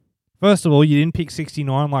First of all, you didn't pick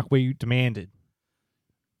 69 like we demanded.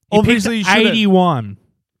 Obviously, you picked should've. 81.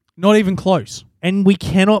 Not even close. And we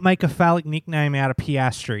cannot make a phallic nickname out of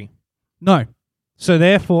Piastri. No. So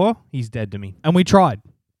therefore, he's dead to me. And we tried.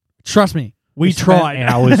 Trust me. We tried. Spent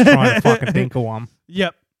hours trying to fucking think of one.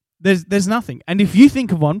 Yep. There's nothing. And if you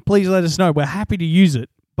think of one, please let us know. We're happy to use it,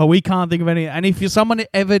 but we can't think of any. And if you're someone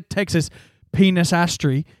ever texts us penis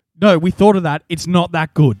astri, no, we thought of that. It's not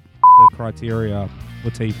that good. The criteria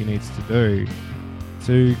Latifi needs to do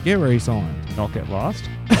to get re-signed, not get lost.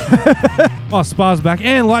 Oh, Spa's back,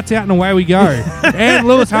 and lights out, and away we go. And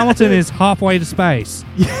Lewis Hamilton is halfway to space.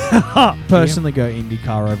 Personally, go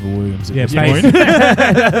IndyCar over Williams. Yeah, At this point.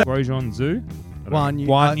 Grosjean Zhu? Guan Yu.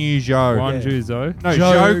 Guan Yu Zhou. Guan Yu Zhou. No, Zhou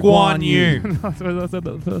Zhou Guan Guan Yu. Yu. I said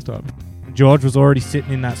that the first time. George was already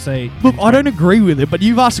sitting in that seat. Look, I don't agree with it, but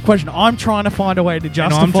you've asked a question. I'm trying to find a way to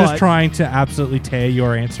justify And I'm just it. trying to absolutely tear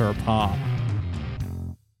your answer apart.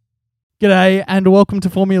 G'day and welcome to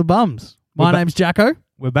Formula Bums. My name's Jacko.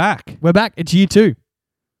 We're back. We're back. It's year 2.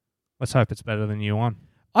 Let's hope it's better than year 1.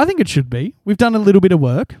 I think it should be. We've done a little bit of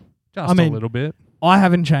work. Just I mean, a little bit. I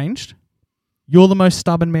haven't changed. You're the most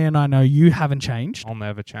stubborn man I know. You haven't changed. I'll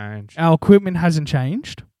never change. Our equipment hasn't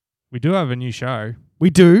changed. We do have a new show.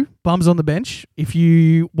 We do. Bums on the Bench. If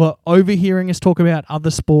you were overhearing us talk about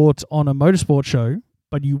other sports on a motorsport show,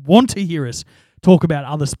 but you want to hear us talk about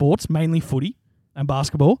other sports, mainly footy and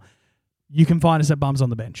basketball, you can find us at Bums on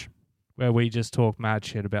the Bench. Where we just talk mad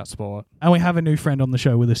shit about sport. And we have a new friend on the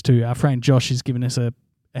show with us too. Our friend Josh has given us a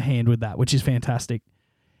hand with that, which is fantastic.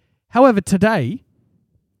 However, today,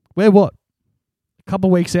 we're what? A couple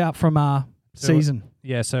of weeks out from our season.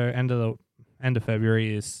 Yeah, so end of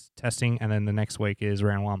February is testing, and then the next week is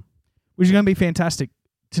round 1. Which is going to be fantastic.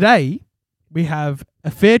 Today, we have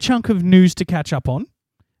a fair chunk of news to catch up on,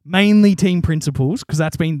 mainly team principles, because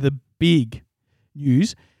that's been the big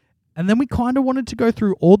news. And then we kind of wanted to go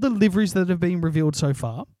through all the liveries that have been revealed so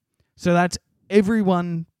far. So that's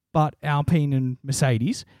everyone but Alpine and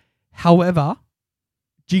Mercedes. However,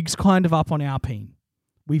 jig's kind of up on Alpine.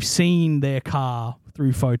 We've seen their car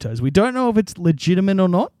through photos. We don't know if it's legitimate or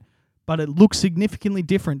not, but it looks significantly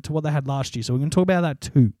different to what they had last year. So we're going to talk about that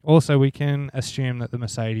too. Also, we can assume that the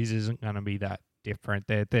Mercedes isn't going to be that different.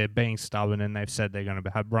 They're being stubborn, and they've said they're going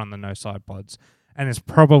to run the no side pods, and it's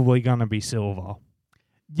probably going to be silver.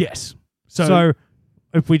 Yes. So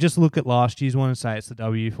if we just look at last year's one and say it's the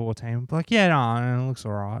W14, like, yeah, no, it looks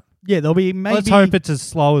all right. Yeah, there'll be maybe... Let's hope it's as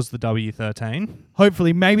slow as the W13.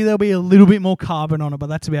 Hopefully. Maybe there'll be a little bit more carbon on it, but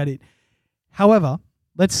that's about it. However,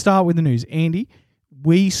 let's start with the news. Andy,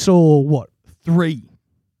 we saw, 3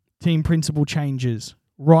 team principal changes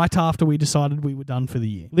right after we decided we were done for the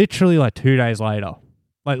year. Literally like 2 days later.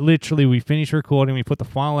 Like literally we finished recording, we put the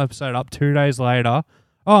final episode up 2 days later.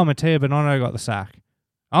 Oh, Matteo Binotto got the sack.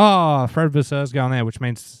 Oh, Fred Vasseur's going there, which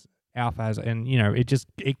means Alpha has, and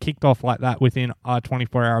it kicked off like that within a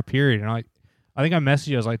 24-hour period. And I think I messaged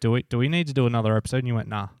you. I was like, do we need to do another episode? And you went,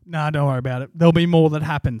 nah. Nah, don't worry about it. There'll be more that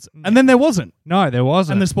happens. And then there wasn't. No, there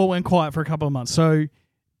wasn't. And the sport went quiet for a couple of months. So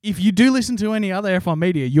if you do listen to any other F1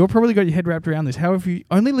 media, you've probably got your head wrapped around this. However, if you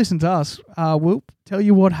only listen to us, we'll tell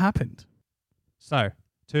you what happened. So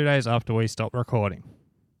 2 days after we stopped recording,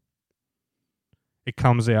 it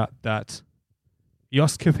comes out that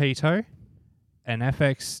Jos Capito and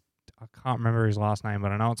FX, I can't remember his last name,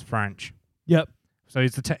 but I know it's French. Yep. So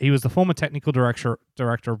he was the former technical director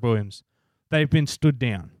of Williams. They've been stood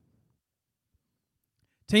down.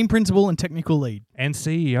 Team principal and technical lead. And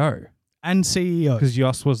CEO. And CEO. Because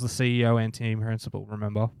Jos was the CEO and team principal,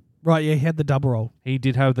 remember? Right, yeah, he had the double role. He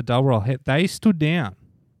did have the double role. They stood down.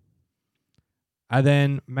 And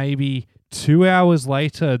then maybe 2 hours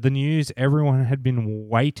later, the news everyone had been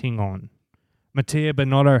waiting on. Matteo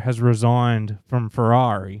Binotto has resigned from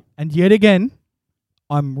Ferrari. And yet again,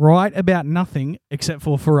 I'm right about nothing except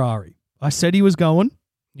for Ferrari. I said he was going.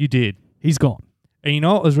 You did. He's gone. And you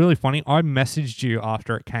know what was really funny? I messaged you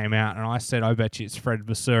after it came out, and I said, I bet you it's Fred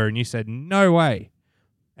Vasseur. And you said, no way.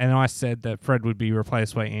 And I said that Fred would be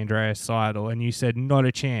replaced by Andreas Seidel, and you said, not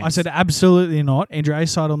a chance. I said, absolutely not.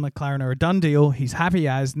 Andreas Seidel and McLaren are a done deal. He's happy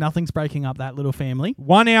as. Nothing's breaking up that little family.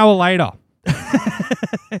 1 hour later.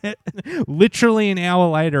 Literally an hour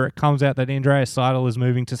later, it comes out that Andreas Seidel is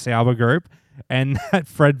moving to Sauber Group and that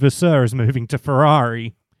Fred Vasseur is moving to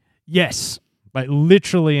Ferrari. Yes. Like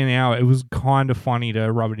literally an hour. It was kind of funny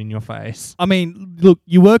to rub it in your face. I mean, look,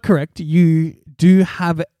 you were correct. You do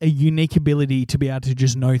have a unique ability to be able to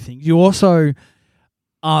just know things. You also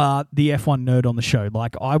are the F1 nerd on the show.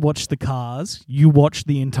 Like, I watch the cars. You watch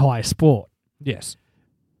the entire sport. Yes.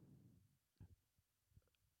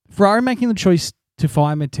 Ferrari making the choice to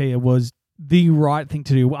fire Mattia was the right thing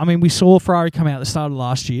to do. I mean, we saw Ferrari come out at the start of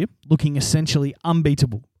last year looking essentially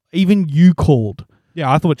unbeatable. Even you called.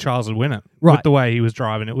 Yeah, I thought Charles would win it. Right. With the way he was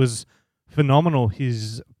driving. It was phenomenal,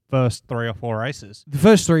 his first 3 or 4 races. The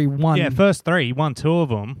first 3 won. Yeah, first 3. He won 2 of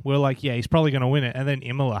them. We're like, yeah, he's probably going to win it. And then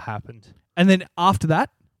Imola happened. And then after that,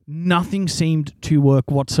 nothing seemed to work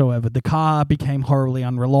whatsoever. The car became horribly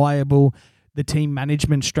unreliable. The team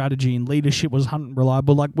management strategy and leadership was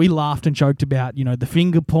unreliable. Like, we laughed and joked about, the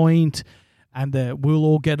finger point and the we'll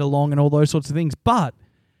all get along and all those sorts of things. But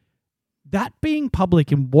that being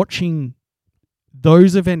public and watching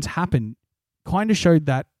those events happen kind of showed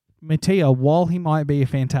that Mattia, while he might be a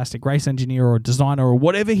fantastic race engineer or designer or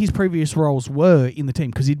whatever his previous roles were in the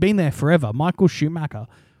team, because he'd been there forever, Michael Schumacher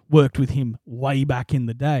worked with him way back in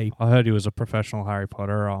the day. I heard he was a professional Harry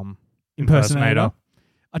Potter Impersonator.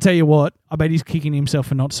 I tell you what, I bet he's kicking himself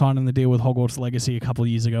for not signing the deal with Hogwarts Legacy a couple of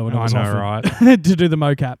years ago when it was offered right? to do the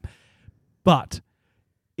mocap. But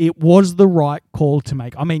it was the right call to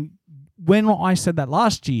make. I mean, when I said that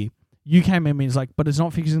last year, you came in and was like, but it's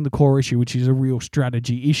not fixing the core issue, which is a real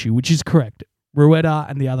strategy issue, which is correct. Rueda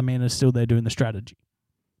and the other man are still there doing the strategy.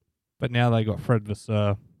 But now they got Fred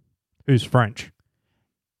Vasseur, who's French,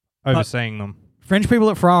 overseeing them. French people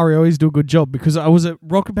at Ferrari always do a good job, because I was at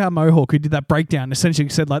Rockabout Mohawk who did that breakdown, essentially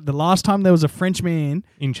said, like, the last time there was a French man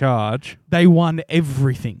in charge, they won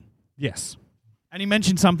everything. Yes. And he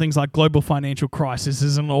mentioned some things like global financial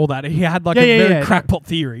crises and all that. He had a very crackpot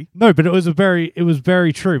theory. No, but it was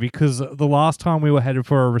very true, because the last time we were headed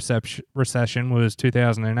for a recession was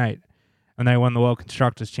 2008, and they won the World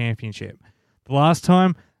Constructors' Championship. The last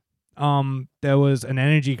time there was an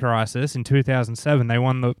energy crisis in 2007, they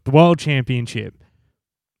won the World Championship.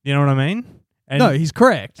 You know what I mean? And, no, he's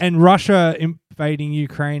correct. And Russia invading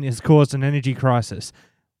Ukraine has caused an energy crisis.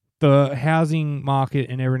 The housing market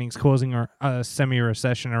and everything's causing a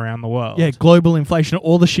semi-recession around the world. Yeah, global inflation,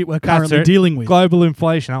 all the shit we're currently dealing with. Global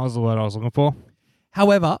inflation, that was the word I was looking for.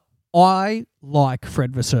 However, I like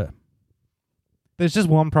Fred Vasseur. There's just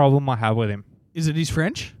one problem I have with him. Is it his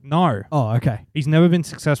French? No. Oh, okay. He's never been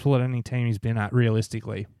successful at any team he's been at,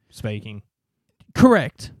 realistically speaking.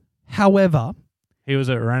 Correct. However, he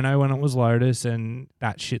was at Renault when it was Lotus, and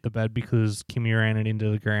that shit the bed because Kimi ran it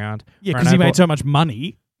into the ground. Yeah, because he made so much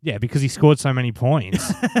money. Yeah, because he scored so many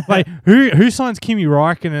points. Like, who signs Kimi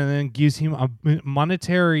Räikkönen and then gives him a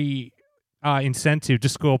monetary incentive to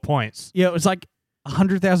score points? Yeah, it was like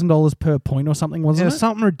 $100,000 per point or something, wasn't it?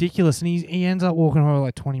 Something ridiculous, and he ends up walking away with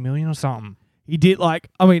like 20 million or something. He did,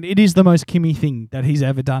 it is the most Kimi thing that he's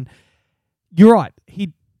ever done. You're right.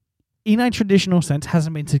 He, in a traditional sense,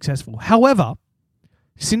 hasn't been successful. However,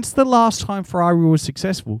 since the last time Ferrari was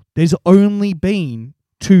successful, there's only been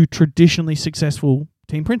 2 traditionally successful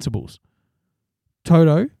team principals.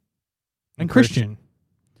 Toto and Christian.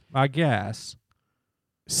 I guess.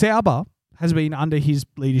 Sauber has been under his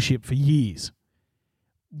leadership for years.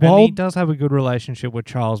 And he does have a good relationship with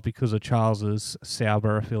Charles because of Charles's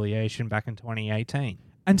Sauber affiliation back in 2018.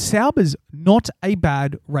 And Sauber's not a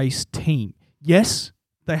bad race team. Yes,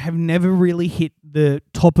 they have never really hit the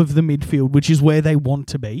top of the midfield, which is where they want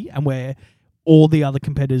to be and where all the other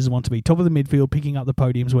competitors want to be. Top of the midfield, picking up the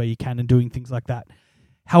podiums where you can and doing things like that.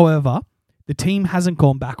 However, the team hasn't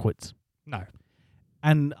gone backwards. No.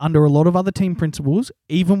 And under a lot of other team principles,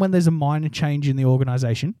 even when there's a minor change in the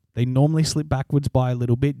organisation, they normally slip backwards by a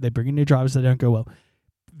little bit. They bring in new drivers that don't go well.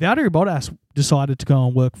 Valtteri Bottas decided to go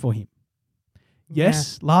and work for him.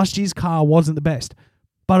 Yes, last year's car wasn't the best,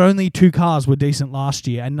 but only 2 cars were decent last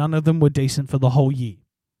year, and none of them were decent for the whole year.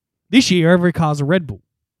 This year, every car's a Red Bull.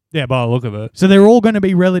 Yeah, by the look of it. So they're all going to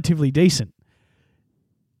be relatively decent.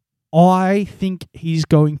 I think he's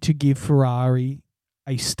going to give Ferrari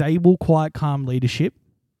a stable, quiet, calm leadership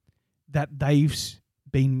that they've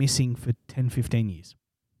been missing for 10, 15 years.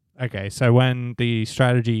 Okay, so when the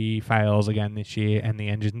strategy fails again this year and the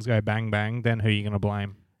engines go bang, bang, then who are you going to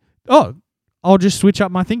blame? Oh, I'll just switch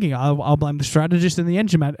up my thinking. I'll blame the strategist and the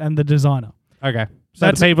engine man and the designer. Okay, so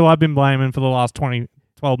that's the people I've been blaming for the last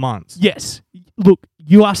 12 months. Yes. Look,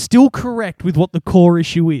 you are still correct with what the core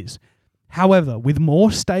issue is. However, with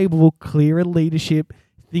more stable, clearer leadership,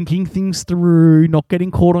 thinking things through, not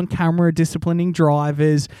getting caught on camera, disciplining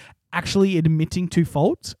drivers, actually admitting to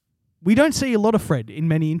faults, we don't see a lot of Fred in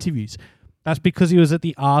many interviews. That's because he was at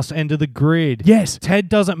the arse end of the grid. Yes. Ted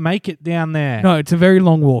doesn't make it down there. No, it's a very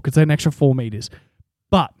long walk. It's an extra 4 meters.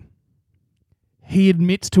 But he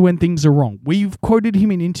admits to when things are wrong. We've quoted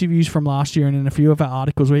him in interviews from last year and in a few of our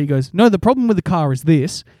articles where he goes, no, the problem with the car is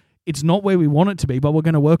this. It's not where we want it to be, but we're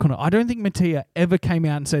going to work on it. I don't think Mattia ever came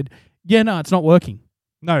out and said, yeah, no, it's not working.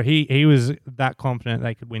 No, he was that confident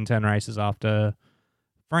they could win 10 races after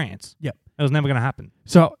France. Yep. It was never going to happen.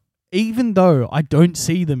 So even though I don't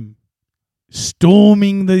see them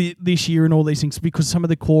storming this year and all these things because some of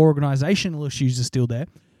the core organizational issues are still there,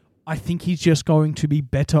 I think he's just going to be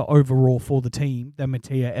better overall for the team than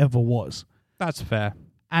Mattia ever was. That's fair.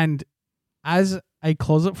 And as a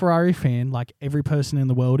closet Ferrari fan, like every person in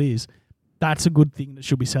the world is, that's a good thing that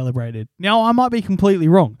should be celebrated. Now, I might be completely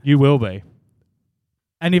wrong. You will be.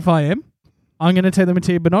 And if I am, I'm going to take the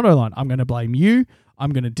Mattia Binotto line. I'm going to blame you.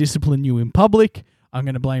 I'm going to discipline you in public. I'm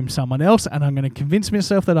going to blame someone else. And I'm going to convince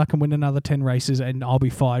myself that I can win another 10 races and I'll be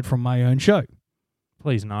fired from my own show.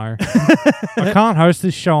 Please no. I can't host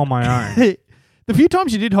this show on my own. The few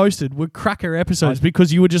times you did host it were cracker episodes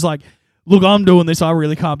because you were just like, look, I'm doing this. I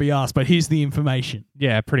really can't be asked, but here's the information.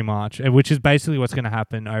 Yeah, pretty much. Which is basically what's going to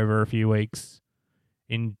happen over a few weeks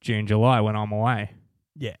in June, July when I'm away.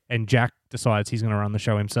 Yeah. And Jack decides he's going to run the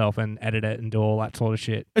show himself and edit it and do all that sort of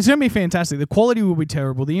shit. It's going to be fantastic. The quality will be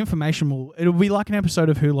terrible. The information it'll be like an episode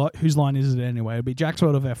of Whose Line Is It Anyway? It'll be Jack's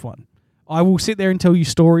World of F1. I will sit there and tell you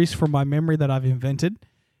stories from my memory that I've invented,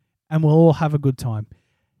 and we'll all have a good time.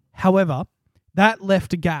 However, that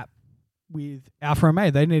left a gap with Alfa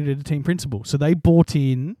Romeo. They needed a team principal, so they bought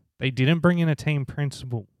in... They didn't bring in a team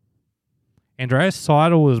principal. Andreas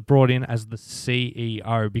Seidel was brought in as the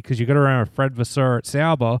CEO because you got to remember Fred Vasseur at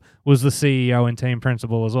Sauber was the CEO and team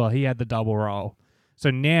principal as well. He had the double role.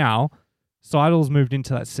 So now Seidel's moved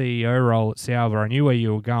into that CEO role at Sauber. I knew where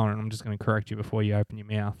you were going, and I'm just going to correct you before you open your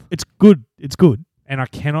mouth. It's good. It's good. And I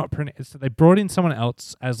cannot pronounce. So they brought in someone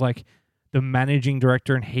else as like the managing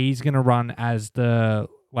director, and he's going to run as the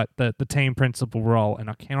team principal role. And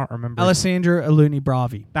I cannot remember. Alessandro Aluni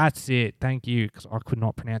Bravi. That's it. Thank you, because I could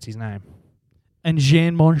not pronounce his name. And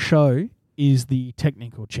Jean Monchot is the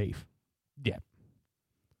technical chief. Yeah.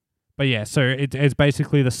 But yeah, so it's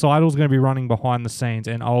basically the Seidel's going to be running behind the scenes,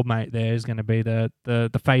 and old mate there is going to be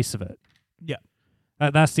the face of it. Yeah.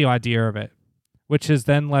 That's the idea of it, which has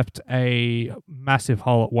then left a massive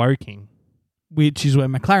hole at Woking. Which is where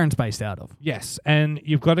McLaren's based out of. Yes, and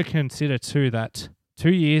you've got to consider too that 2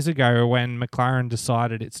 years ago when McLaren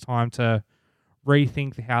decided it's time to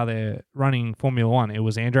rethink how they're running Formula One, it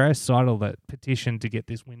was Andreas Seidel that petitioned to get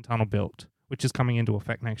this wind tunnel built, which is coming into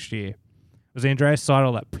effect next year. It was Andreas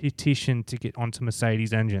Seidel that petitioned to get onto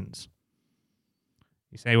Mercedes engines.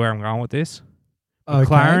 You see where I'm going with this? Okay.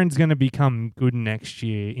 McLaren's going to become good next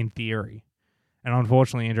year in theory. And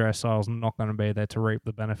unfortunately, Andreas Seidel's not going to be there to reap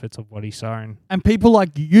the benefits of what he's sown. And people like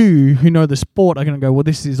you who know the sport are going to go, well,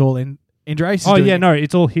 this is all in Andreas is doing it. No,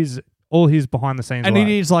 it's all his behind the scenes and work.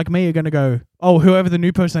 idiots like me are going to go, oh, whoever the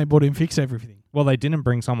new person they brought in fix everything. Well, they didn't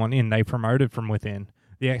bring someone in. They promoted from within.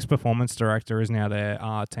 The ex-performance director is now their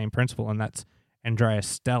team principal, and that's Andreas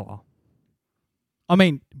Stella. I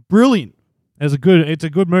mean, brilliant. It's a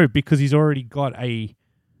good move because he's already got a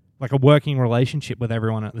working relationship with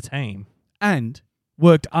everyone at the team. And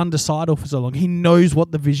worked under Seidel for so long. He knows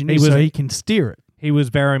what the vision is, so he can steer it. He was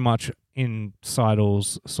very much in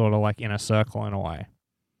Seidel's sort of like inner circle in a way.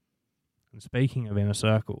 And speaking of inner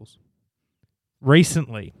circles,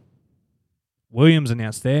 recently, Williams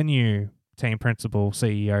announced their new team principal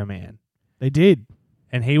CEO man. They did.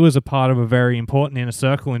 And he was a part of a very important inner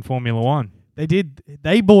circle in Formula One. They did.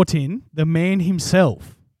 They brought in the man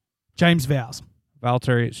himself, James Vowles.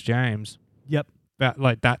 Valtteri James. Yep.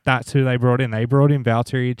 That's who they brought in. They brought in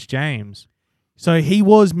Valtteri James. So he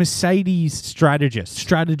was Mercedes' strategist.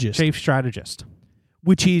 Chief strategist.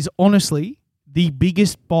 Which is honestly the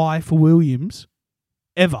biggest buy for Williams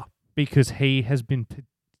ever. Because he has been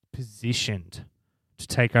positioned to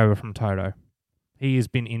take over from Toto. He has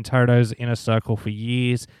been in Toto's inner circle for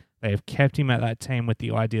years. They have kept him at that team with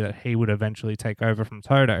the idea that he would eventually take over from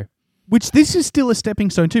Toto. Which this is still a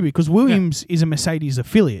stepping stone too, because Williams is a Mercedes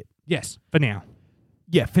affiliate. Yes, for now.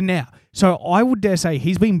 Yeah, for now. So I would dare say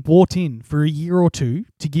he's been brought in for a year or two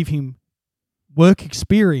to give him work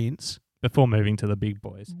experience before moving to the big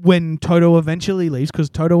boys. When Toto eventually leaves, because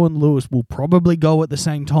Toto and Lewis will probably go at the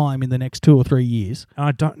same time in the next 2 or 3 years.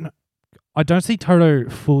 And I don't see Toto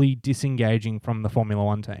fully disengaging from the Formula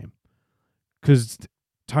One team, because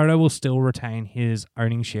Toto will still retain his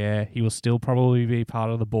owning share. He will still probably be part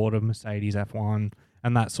of the board of Mercedes F1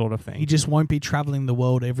 and that sort of thing. He just won't be traveling the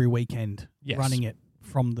world every weekend, running it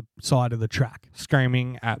from the side of the track.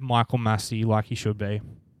 Screaming at Michael Massey like he should be.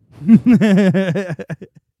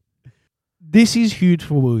 This is huge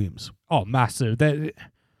for Williams. Oh, massive. The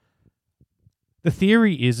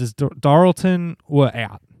theory is Doralton were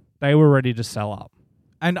out. They were ready to sell up.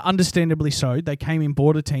 And understandably so. They came in,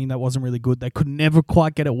 bought a team that wasn't really good. They could never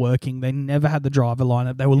quite get it working. They never had the driver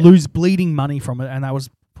lineup. They were bleeding money from it, and that was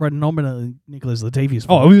predominantly Nicholas Latifi's Oh,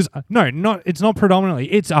 fault. it was it's not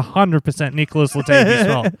predominantly. It's 100% Nicholas Latifi's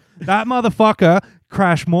fault. That motherfucker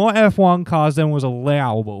crashed more F1 cars than was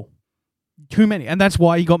allowable. Too many. And that's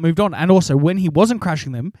why he got moved on. And also, when he wasn't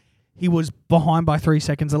crashing them, he was behind by 3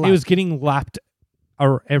 seconds a lap. He was getting lapped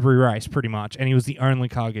every race, pretty much, and he was the only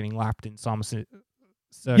car getting lapped in some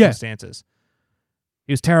circumstances.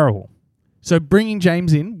 He was terrible. So bringing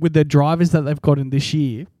James in with the drivers that they've got in this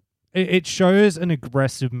year, It shows an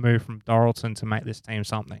aggressive move from Doralton to make this team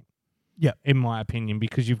something. Yeah. In my opinion,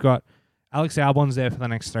 because you've got Alex Albon's there for the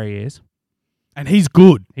next 3 years. and he's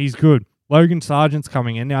good. He's good. Logan Sargent's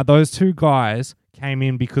coming in. Now, those two guys came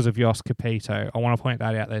in because of Yost Capito. I want to point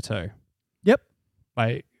that out there too. Yep.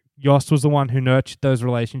 Like, Yost was the one who nurtured those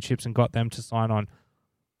relationships and got them to sign on.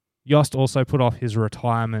 Yost also put off his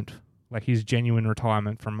retirement, like his genuine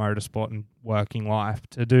retirement from motorsport and working life,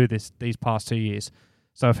 to do these past 2 years.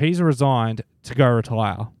 So if he's resigned to go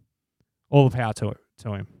retire, all the power to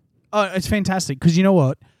him. Oh, it's fantastic because you know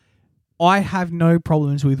what? I have no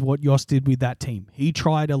problems with what Yost did with that team. He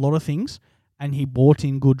tried a lot of things and he brought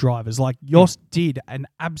in good drivers. Like, Yost did an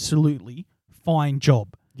absolutely fine job.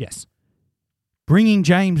 Yes. Bringing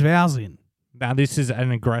James Vowles in. Now, this is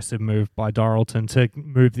an aggressive move by Doralton to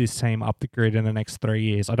move this team up the grid in the next 3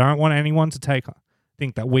 years. I don't want anyone to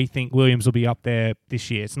think that we think Williams will be up there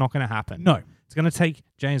this year. It's not going to happen. No. It's going to take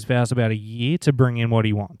James Vowles about a year to bring in what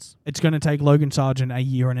he wants. It's going to take Logan Sargent a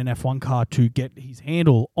year in an F1 car to get his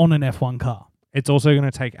handle on an F1 car. It's also going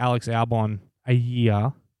to take Alex Albon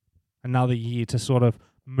another year to sort of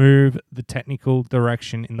move the technical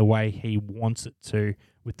direction in the way he wants it to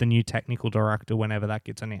with the new technical director whenever that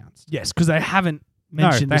gets announced. Yes, because they haven't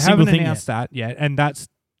mentioned they a single haven't thing announced yet. that yet, and that's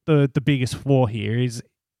the biggest flaw here is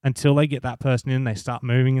until they get that person in, they start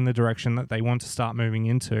moving in the direction that they want to start moving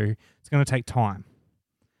into. It's going to take time.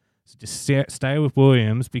 So just stay with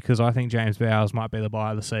Williams because I think James Vowles might be the buy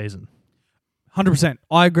of the season. 100%.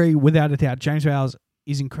 I agree without a doubt. James Vowles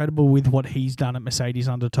is incredible with what he's done at Mercedes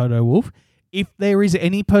under Toto Wolff. If there is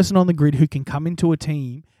any person on the grid who can come into a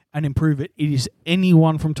team and improve it, it is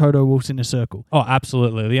anyone from Toto Wolff's inner circle. Oh,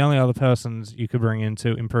 absolutely. The only other persons you could bring in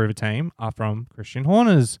to improve a team are from Christian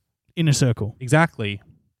Horner's Inner circle. exactly,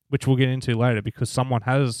 which we'll get into later because someone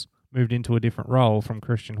has moved into a different role from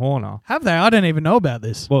Christian Horner. Have they? I don't even know about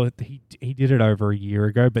this. Well, he did it over a year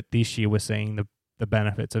ago, but this year we're seeing the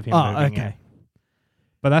benefits of him moving in.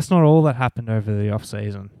 But that's not all that happened over the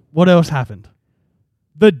off-season. What else happened?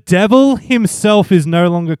 The devil himself is no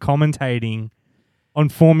longer commentating on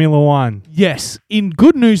Formula One. Yes, in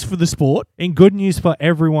good news for the sport. In good news for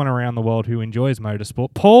everyone around the world who enjoys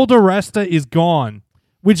motorsport, Paul di Resta is gone.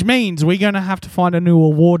 Which means we're going to have to find a new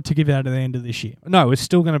award to give out at the end of this year. No, it's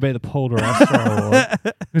still going to be the Paul di Resta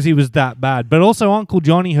award because he was that bad. But also Uncle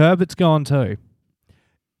Johnny Herbert's gone too.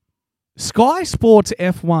 Sky Sports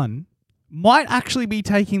F1 might actually be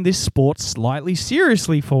taking this sport slightly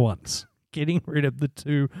seriously for once. Getting rid of the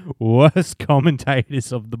two worst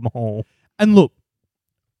commentators of them all. And look,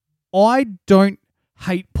 I don't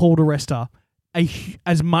hate Paul di Resta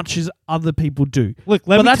as much as other people do. Look,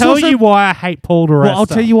 let But me that's tell also- you why I hate Paul di Resta. Well, I'll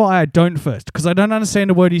tell you why I don't first, because I don't understand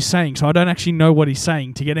a word he's saying, so I don't actually know what he's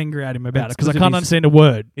saying to get angry at him about It's it, because I 'cause of can't his- understand a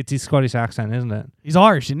word. It's his Scottish accent, isn't it? He's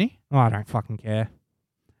Irish, isn't he? Oh, I don't fucking care.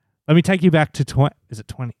 Let me take you back to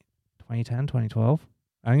 2010, 2012?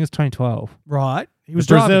 I think it's 2012. Right. He was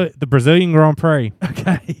the driving. the Brazilian Grand Prix.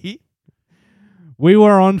 Okay. We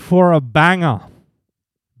were on for a banger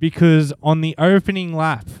because on the opening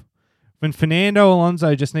lap, when Fernando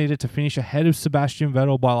Alonso just needed to finish ahead of Sebastian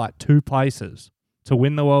Vettel by like 2 places to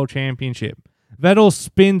win the World Championship, Vettel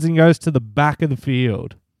spins and goes to the back of the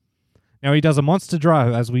field. Now, he does a monster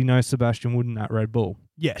drive, as we know Sebastian wouldn't at Red Bull,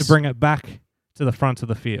 Yes. to bring it back to the front of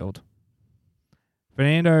the field.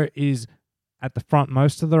 Fernando is at the front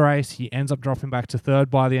most of the race. He ends up dropping back to 3rd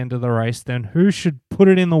by the end of the race. Then who should put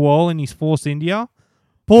it in the wall in his Force India?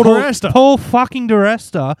 Paul di Resta. Paul fucking di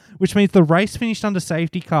Resta, which means the race finished under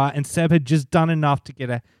safety car and Seb had just done enough to get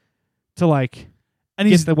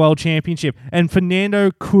the world championship. And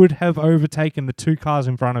Fernando could have overtaken the 2 cars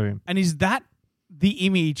in front of him. And is that the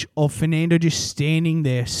image of Fernando just standing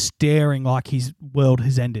there staring like his world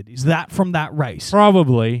has ended? Is that from that race?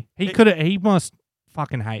 Probably. He must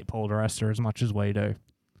fucking hate Paul di Resta as much as we do.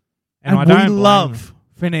 And I we don't blame love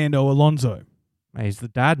Fernando Alonso. him. He's the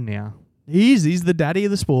dad now. He is. He's the daddy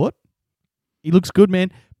of the sport. He looks good,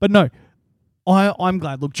 man. But no, I'm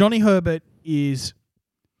glad. Look, Johnny Herbert is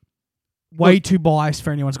way too biased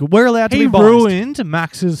for anyone's good. We're allowed to He be biased. ruined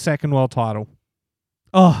Max's second world title.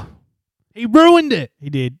 Oh, He ruined it. he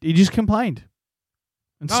did. He just complained.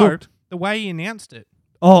 And No, sulked. the way he announced it.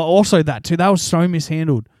 Oh, also that too. That was so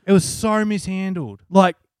mishandled. It was so mishandled.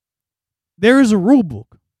 Like, there is a rule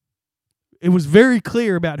book. It was very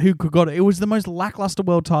clear about who could got it. It was the most lackluster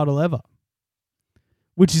world title ever,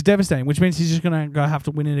 which is devastating, which means he's just going to have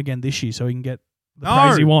to win it again this year so he can get the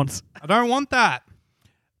praise he wants. I don't want that.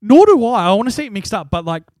 Nor do I. I want to see it mixed up, but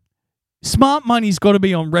like, smart money's got to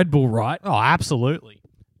be on Red Bull, right? Oh, absolutely.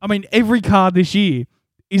 I mean, every car this year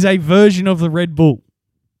is a version of the Red Bull.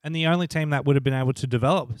 And the only team that would have been able to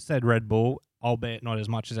develop said Red Bull, albeit not as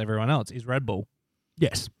much as everyone else, is Red Bull.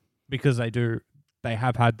 Yes. Because they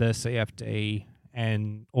have had the CFD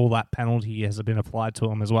and all that penalty has been applied to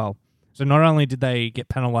them as well. So not only did they get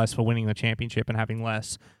penalised for winning the championship and having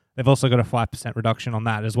less, they've also got a 5% reduction on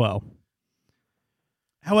that as well.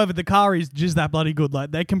 However, the car is just that bloody good.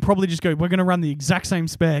 Like, they can probably just go, we're going to run the exact same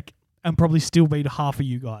spec and probably still beat half of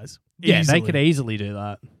you guys. Yeah, Easily. they could easily do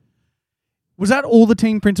that. Was that all the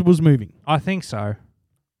team principals moving? I think so.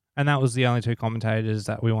 And that was the only two commentators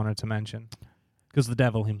that we wanted to mention. Because the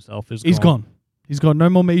devil himself is He's gone. He's got no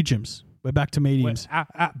more mediums. We're back to mediums.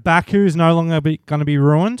 Baku is no longer going to be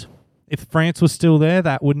ruined. If France was still there,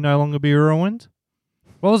 that would no longer be ruined.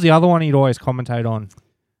 What was the other one he'd always commentate on?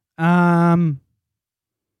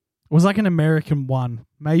 It was like an American one.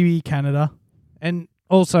 Maybe Canada. And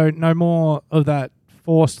also, no more of that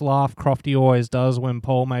forced laugh Crofty always does when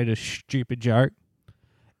Paul made a stupid joke.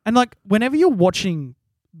 And like, whenever you're watching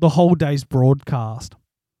the whole day's broadcast,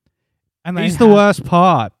 and he's the worst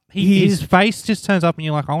part. His face just turns up and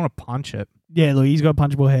you're like, I want to punch it. Yeah, look, he's got a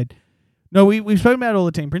punchable head. No, we've spoken about all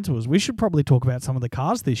the team principals. We should probably talk about some of the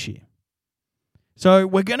cars this year. So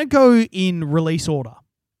we're going to go in release order,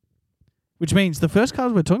 which means the first car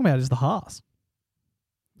we're talking about is the Haas.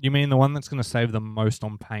 You mean the one that's going to save the most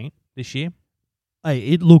on paint this year? Hey,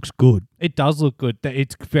 it looks good. It does look good.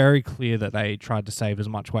 It's very clear that they tried to save as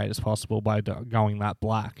much weight as possible by going that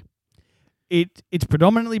black. It's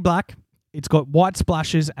predominantly black. It's got white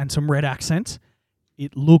splashes and some red accents.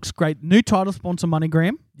 It looks great. New title sponsor,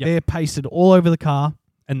 MoneyGram. Yep. They're pasted all over the car.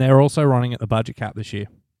 And they're also running at the budget cap this year.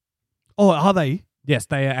 Oh, are they? Yes,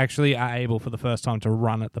 they actually are able for the first time to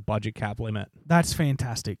run at the budget cap limit. That's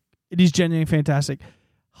fantastic. It is genuinely fantastic.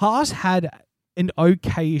 Haas had an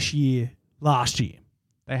okay-ish year last year.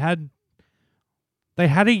 They had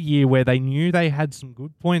a year where they knew they had some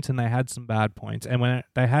good points and they had some bad points. And when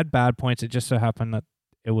they had bad points, it just so happened that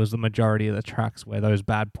it was the majority of the tracks where those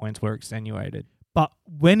bad points were extenuated. But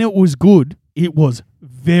when it was good, it was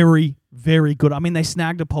very, very good. I mean, they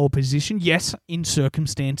snagged a pole position. Yes, in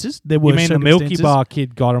circumstances. There were circumstances. You mean the Milky Bar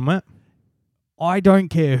kid got him it? I don't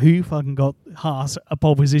care who fucking got Haas a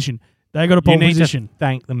pole position. They got a pole position. You need to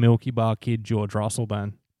thank the Milky Bar kid, George Russell,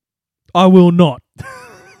 then. I will not.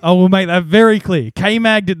 I will make that very clear.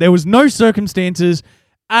 K-Mag did. There was no circumstances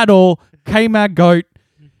at all. K-Mag GOAT.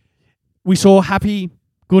 We saw happy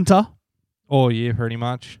Gunter. All year, pretty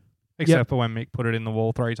much. Except for when Mick put it in the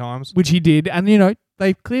wall 3 times. Which he did. And, you know,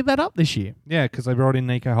 they cleared that up this year. Yeah, because they brought in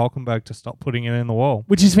Nico Hulkenberg to stop putting it in the wall.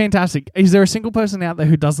 Which is fantastic. Is there a single person out there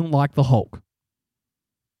who doesn't like the Hulk?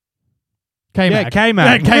 K-Mag. Yeah,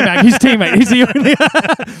 K-Mag. Yeah, K-Mag. His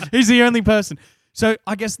teammate. He's the only person. So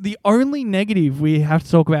I guess the only negative we have to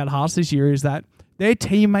talk about Haas this year is that their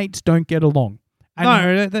teammates don't get along.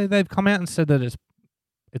 And they've come out and said that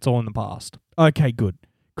it's all in the past. Okay, good.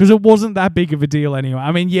 Because it wasn't that big of a deal anyway.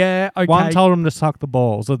 I mean, yeah, okay. One told him to suck the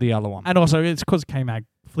balls of the other one. And also, it's because K-Mag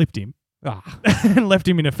flipped him and left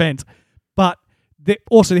him in a fence. But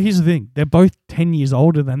also, here's the thing. They're both 10 years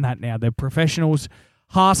older than that now. They're professionals.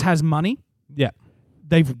 Haas has money. Yeah.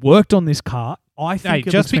 They've worked on this car. I think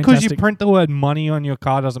just because you print the word money on your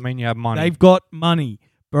car doesn't mean you have money. They've got money.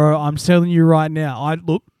 Bro, I'm telling you right now.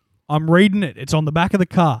 I'm reading it. It's on the back of the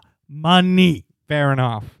car. Money. Fair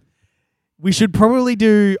enough. We should probably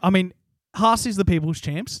do... I mean, Haas is the people's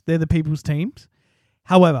champs. They're the people's teams.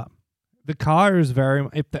 However... The car is very...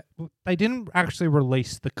 They didn't actually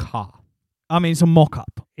release the car. I mean, it's a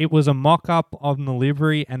mock-up. It was a mock-up of the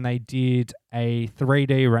livery, and they did a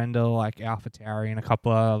 3D render like AlphaTauri and a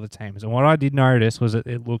couple of other teams. And what I did notice was that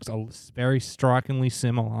it looks very strikingly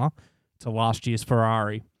similar to last year's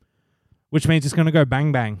Ferrari, which means it's going to go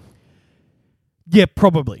bang-bang. Yeah,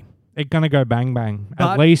 probably. It's going to go bang-bang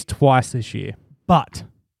at least twice this year. But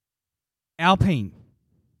Alpine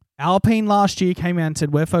last year came out and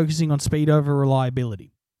said, we're focusing on speed over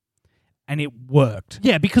reliability. And it worked.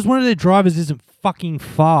 Yeah, because one of their drivers isn't fucking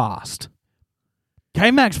fast.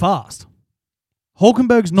 K-Mag's fast.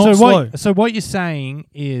 Hulkenberg's not slow. So what you're saying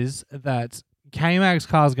is that K-Mag's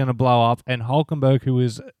car is going to blow up, and Hulkenberg, who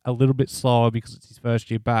is a little bit slower because it's his first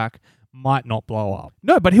year back, might not blow up.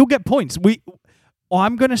 No, but he'll get points.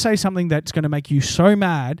 I'm going to say something that's going to make you so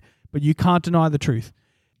mad, but you can't deny the truth.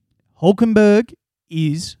 Hulkenberg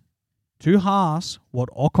is to Haas what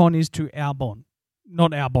Ocon is to Albon.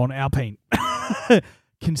 Not Albon, Alpine.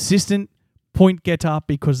 Consistent point getter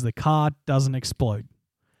because the car doesn't explode.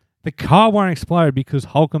 The car won't explode because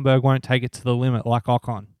Hulkenberg won't take it to the limit like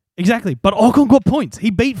Ocon. Exactly. But Ocon got points.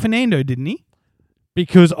 He beat Fernando, didn't he?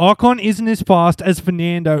 Because Ocon isn't as fast as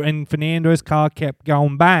Fernando, and Fernando's car kept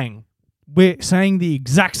going bang. We're saying the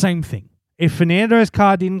exact same thing. If Fernando's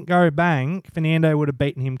car didn't go bang, Fernando would have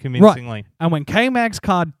beaten him convincingly. Right. And when K-Mag's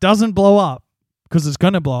car doesn't blow up, because it's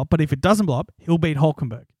going to blow up, but if it doesn't blow up, he'll beat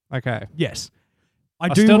Hulkenberg. Okay. Yes.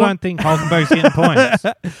 I still don't think Hulkenberg's getting points.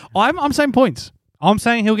 I'm saying points. I'm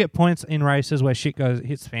saying he'll get points in races where shit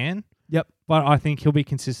hits fan. Yep. But I think he'll be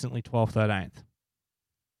consistently 12th, 13th.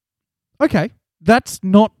 Okay. That's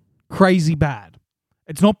not crazy bad.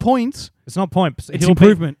 It's not points. It's not points. It's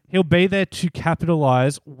improvement. He'll be there to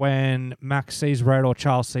capitalize when Max sees red or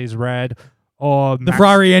Charles sees red, or The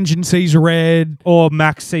Ferrari engine sees red. or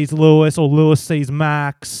Max sees Lewis, or Lewis sees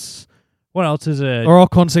Max. What else is it? Or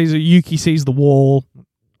Ocon sees it. Yuki sees the wall.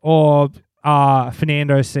 Or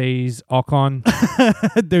Fernando sees Ocon.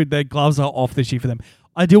 Dude, their gloves are off this year for them.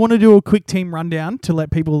 I do want to do a quick team rundown to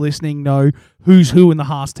let people listening know who's who in the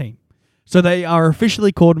Haas team. So they are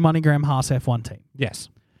officially called MoneyGram Haas F1 team. Yes.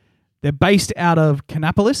 They're based out of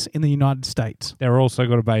Kannapolis in the United States. They're also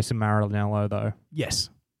got a base in Maranello, though. Yes.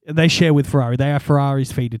 They share with Ferrari. They are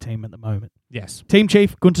Ferrari's feeder team at the moment. Yes. Team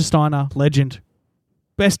chief, Gunther Steiner, legend.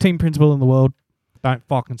 Best team principal in the world. Don't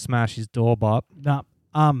fucking smash his door, Bob. Nah.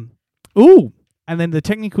 Ooh. And then the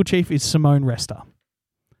technical chief is Simone Resta.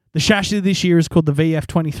 The chassis this year is called the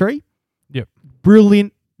VF23. Yep.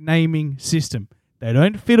 Brilliant naming system. They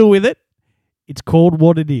don't fiddle with it. It's called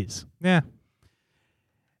what it is. Yeah.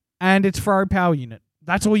 And it's Ferrari power unit.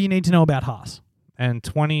 That's all you need to know about Haas. And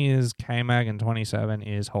 20 is K-Mag and 27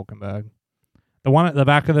 is Hulkenberg. The one at the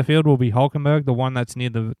back of the field will be Hulkenberg. The one that's near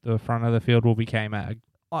the front of the field will be K-Mag.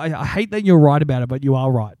 I hate that you're right about it, but you are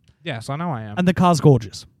right. Yes, I know I am. And the car's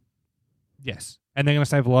gorgeous. Yes. And they're going to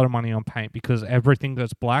save a lot of money on paint because everything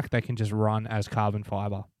that's black, they can just run as carbon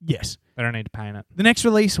fiber. Yes. They don't need to paint it. The next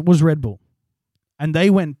release was Red Bull. And they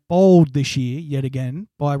went bold this year, yet again,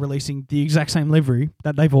 by releasing the exact same livery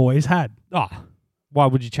that they've always had. Oh, why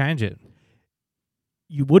would you change it?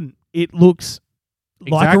 You wouldn't. It looks like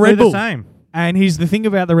Exactly a Red Bull. the same. And here's the thing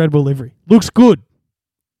about the Red Bull livery. Looks good.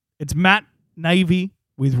 It's matte navy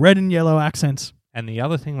with red and yellow accents. And the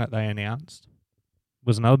other thing that they announced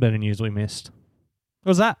was another bit of news we missed. What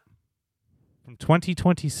was that? From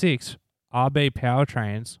 2026, RB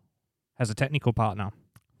Powertrains has a technical partner.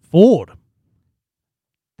 Ford.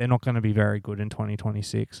 They're not going to be very good in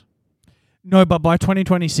 2026. No, but by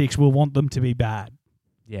 2026, we'll want them to be bad.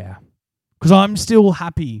 Yeah. Because I'm still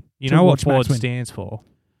happy You to know what watch Ford Max win. stands for?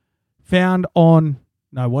 Found on...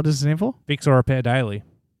 No, what does it stand for? Fix or Repair Daily.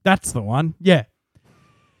 That's the one. Yeah.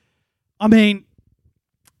 I mean,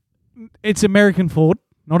 it's American Ford,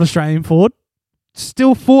 not Australian Ford.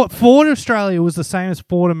 Still Ford. Ford Australia was the same as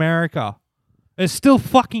Ford America. It's still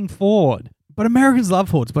fucking Ford. But Americans love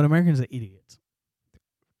Fords, but Americans are idiots.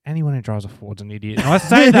 Anyone who drives a Ford's an idiot. And I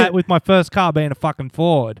say that with my first car being a fucking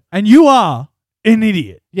Ford. And you are an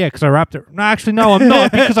idiot. Yeah, because I wrapped it... No, actually, no, I'm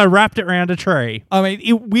not, because I wrapped it around a tree. I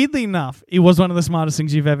mean, weirdly enough, it was one of the smartest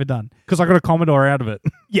things you've ever done. Because I got a Commodore out of it.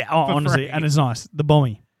 Yeah, honestly, free. and it's nice. The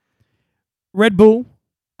bommy. Red Bull,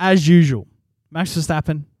 as usual. Max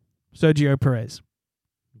Verstappen, Sergio Perez,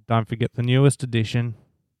 Don't forget the newest addition.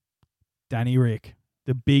 Danny Rick,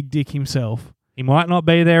 the big dick himself. He might not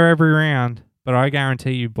be there every round, but I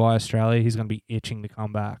guarantee you by Australia, he's going to be itching to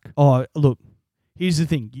come back. Oh, look, here's the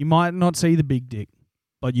thing. You might not see the big dick,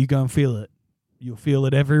 but you go and feel it. You'll feel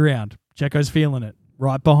it every round. Checo's feeling it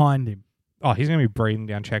right behind him. Oh, he's going to be breathing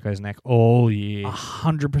down Checo's neck all year.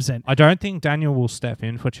 100%. I don't think Daniel will step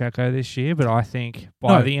in for Checo this year, but I think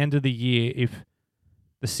by No. the end of the year, if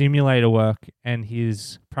the simulator work and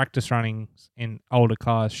his practice runnings in older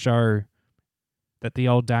cars show that the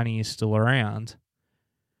old Danny is still around,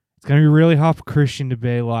 it's going to be really hard for Christian to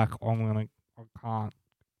be like, I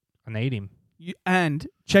need him. And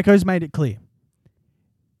Checo's made it clear.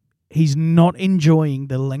 He's not enjoying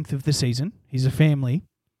the length of the season. He's a family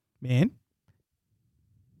man.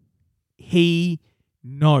 He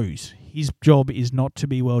knows his job is not to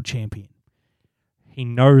be world champion. He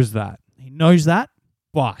knows that, He knows that.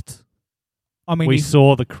 but I mean, we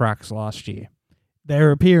saw the cracks last year.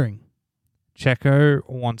 they're appearing. Checo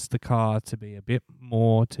wants the car to be a bit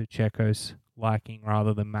more to Checo's liking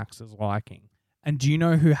rather than Max's liking. And do you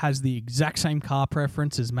know who has the exact same car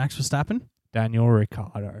preference as Max Verstappen? Daniel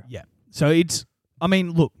Ricciardo. Yeah. So it's I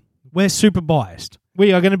mean, look, we're super biased.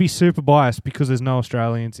 We are going to be super biased because there's no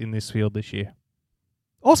Australians in this field this year.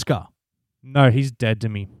 Oscar, No, he's dead to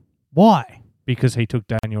me why? because he took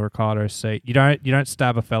Daniel Ricciardo's seat. You don't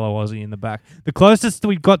stab a fellow Aussie in the back. The closest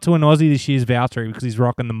we got to an Aussie this year is Valtteri because he's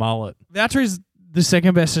rocking the mullet. Valtteri's the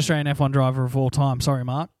second best Australian F1 driver of all time. Sorry,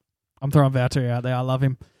 Mark. I'm throwing Valtteri out there. I love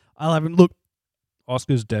him. Look,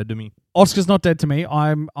 Oscar's dead to me. Oscar's not dead to me.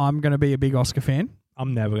 I'm going to be a big Oscar fan.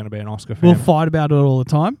 I'm never going to be an Oscar fan. We'll fight about it all the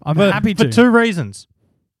time. I'm happy to. For two reasons.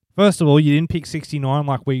 First of all, you didn't pick 69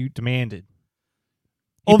 like we demanded.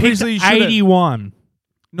 Obviously, you picked should've. 81.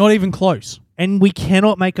 Not even close. And we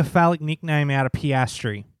cannot make a phallic nickname out of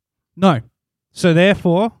Piastri. No. So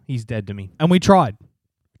therefore, he's dead to me. And we tried.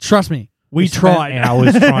 Trust me. We tried. I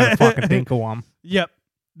was trying to fucking think of one. Yep.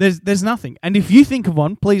 There's nothing. And if you think of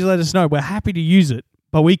one, please let us know. We're happy to use it,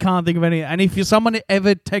 but we can't think of any. And if someone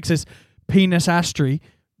ever texts us penis astri,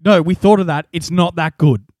 no, we thought of that. It's not that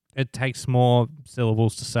good. It takes more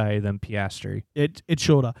syllables to say than Piastri. It's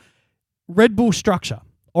shorter. Red Bull structure.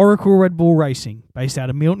 Oracle Red Bull Racing, based out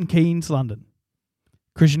of Milton Keynes, London.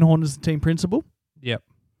 Christian Horner's the team principal. Yep.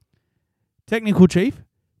 Technical chief,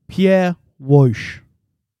 Pierre Walsh.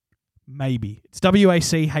 Maybe. It's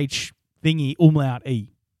WACH thingy umlaut E.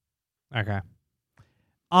 Okay.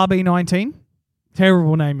 RB19,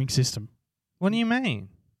 terrible naming system. What do you mean?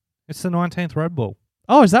 It's the 19th Red Bull.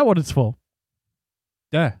 Oh, is that what it's for?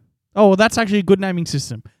 Yeah. Oh, well, that's actually a good naming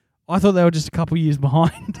system. I thought they were just a couple years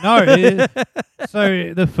behind. No.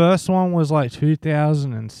 So the first one was like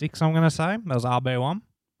 2006, I'm going to say. That was RB1.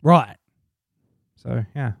 Right. So,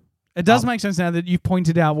 yeah. It does make sense now that you've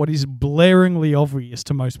pointed out what is blaringly obvious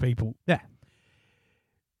to most people. Yeah.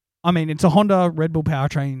 I mean, it's a Honda Red Bull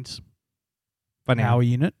powertrains But now, power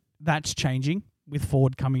unit. That's changing with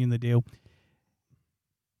Ford coming in the deal.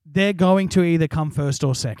 They're going to either come first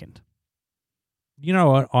or second. you know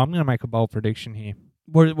what? I'm going to make a bold prediction here.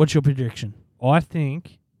 What's your prediction? I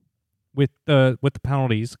think with the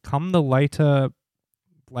penalties, come the later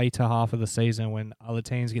half of the season when other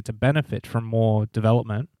teams get to benefit from more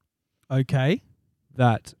development, Okay.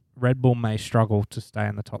 that Red Bull may struggle to stay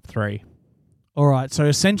in the top three. All right. So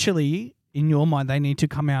essentially, in your mind, they need to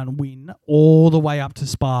come out and win all the way up to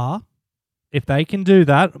Spa. If they can do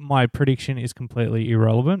that, my prediction is completely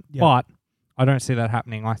irrelevant. Yeah. But I don't see that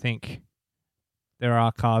happening. I think there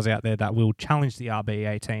are cars out there that will challenge the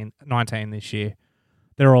RB19 this year.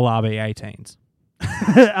 They're all RB18s.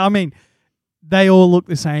 I mean, they all look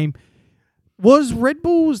the same. Was Red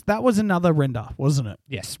Bull's, that was another render, wasn't it?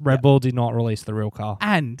 Yes, Red Bull did not release the real car.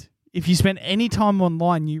 And if you spent any time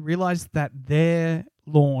online, you realize that their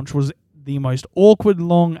launch was the most awkward,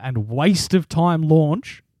 long, and waste of time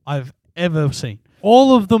launch I've ever seen.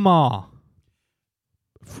 All of them are.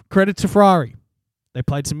 Credit to Ferrari. They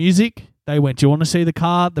played some music. They went, do you want to see the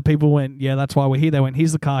car? The people went, yeah, that's why we're here. They went,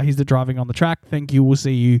 here's the car. Here's the driving on the track. Thank you. We'll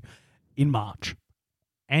see you in March.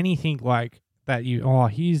 Anything like that,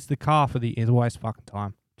 here's the car for the waste of fucking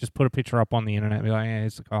time. Just put a picture up on the internet and be like, yeah,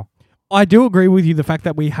 here's the car. I do agree with you. The fact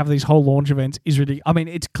that we have these whole launch events is ridiculous. I mean,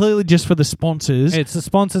 it's clearly just for the sponsors. It's the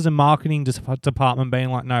sponsors and marketing department being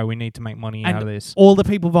like, no, we need to make money out of this. All the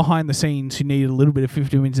people behind the scenes who need a little bit of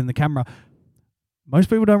 50 wins in the camera. Most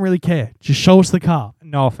people don't really care. Just show us the car.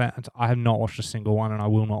 No offense, I have not watched a single one, and I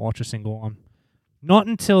will not watch a single one. Not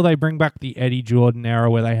until they bring back the Eddie Jordan era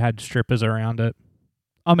where they had strippers around it.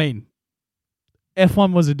 I mean,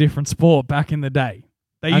 F1 was a different sport back in the day.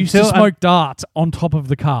 They used to smoke darts on top of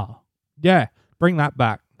the car. Yeah, bring that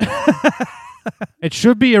back. It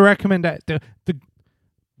should be a recommendation. The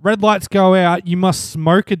red lights go out, you must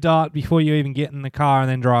smoke a dart before you even get in the car and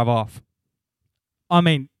then drive off. I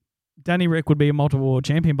mean, Danny Rick would be a multiple world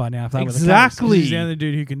champion by now if that Exactly. were the case. 'Cause he's the only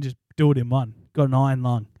dude who can just do it in one. Got an iron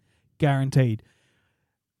lung. Guaranteed.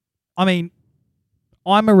 I mean,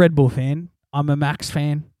 I'm a Red Bull fan. I'm a Max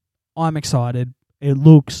fan. I'm excited. It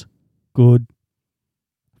looks good.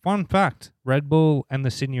 Fun fact, Red Bull and the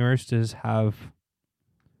Sydney Roosters have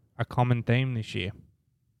a common theme this year.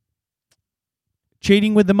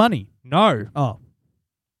 Cheating with the money. No. Oh.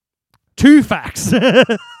 Two facts.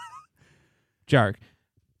 Joke.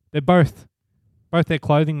 They're both their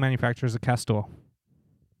clothing manufacturers are Castor.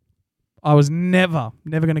 I was never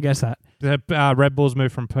going to guess that. The Red Bulls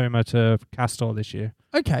moved from Puma to Castor this year.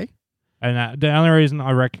 Okay. And the only reason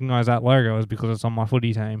I recognise that logo is because it's on my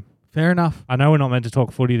footy team. Fair enough. I know we're not meant to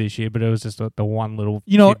talk footy this year, but it was just the one little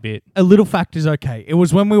bit. A little fact is okay. It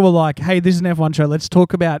was when we were like, hey, this is an F1 show. Let's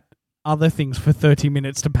talk about other things for 30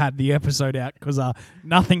 minutes to pad the episode out because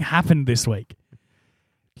nothing happened this week.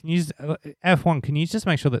 Can you F1? Can you just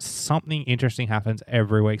make sure that something interesting happens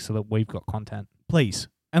every week so that we've got content? Please.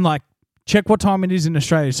 And check what time it is in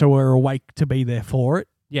Australia so we're awake to be there for it.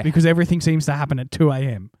 Yeah. Because everything seems to happen at 2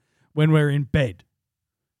 a.m. when we're in bed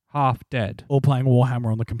Half dead. or playing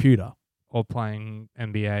Warhammer on the computer. Or playing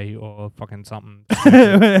NBA or fucking something.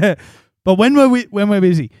 But when we're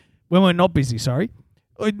busy, when we're not busy, sorry.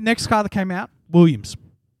 Next car that came out, Williams.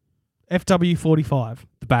 FW45.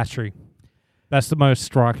 The battery. That's the most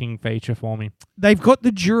striking feature for me. They've got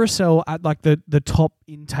the Duracell at like the top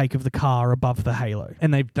intake of the car above the halo.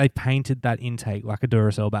 And they painted that intake like a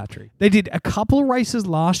Duracell battery. They did a couple of races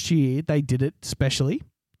last year. They did it specially,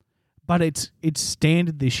 but it's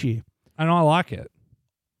standard this year. And I like it.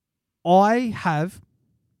 I have,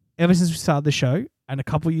 ever since we started the show, and a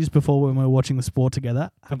couple of years before when we were watching the sport together,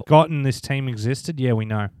 Forgotten this team existed? Yeah, we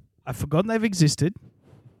know. I've forgotten they've existed.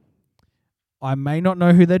 I may not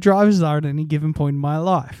know who their drivers are at any given point in my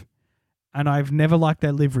life. And I've never liked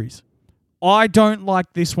their liveries. I don't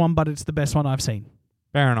like this one, but it's the best one I've seen.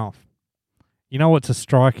 Fair enough. You know what's a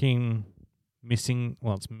striking missing?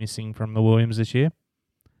 Well, it's missing from the Williams this year.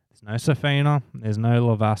 There's no Safina. There's no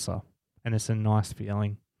Lavassa. And it's a nice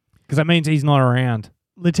feeling. Because that means he's not around.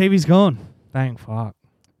 Latifi's gone. Thank fuck.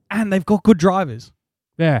 And they've got good drivers.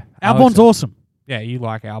 Yeah. Albon's awesome. Yeah, you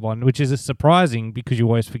like Albon, which is surprising because you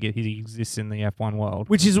always forget he exists in the F1 world.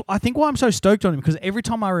 Which is, I think, why I'm so stoked on him, because every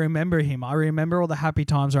time I remember him, I remember all the happy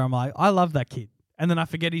times where I'm like, I love that kid. And then I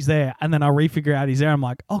forget he's there, and then I re-figure out he's there. I'm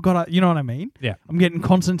like, oh, God, you know what I mean? Yeah. I'm getting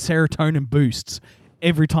constant serotonin boosts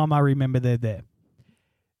every time I remember they're there.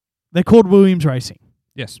 They're called Williams Racing.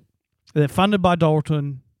 Yes. They're funded by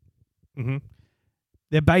Dalton. Mm-hmm.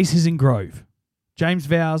 Their base is in Grove. James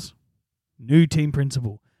Vowes, new team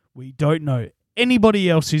principal. We don't know anybody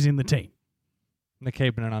else who's in the team. They're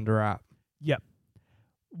keeping it under wrap. Yep.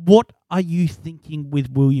 What are you thinking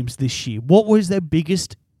with Williams this year? What was their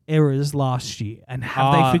biggest errors last year, and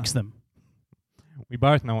have they fixed them? We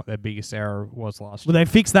both know what their biggest error was last Well, year.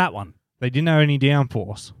 they fixed that one. They didn't have any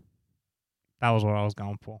downforce. That was what I was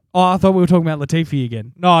going for. Oh, I thought we were talking about Latifi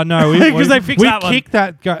again. No, Because they fixed that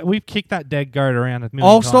one. We've kicked that dead goat around a million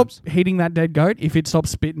I'll times. stop hitting that dead goat if it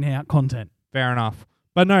stops spitting out content. Fair enough.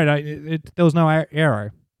 But no, there was no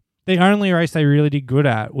aero. The only race they really did good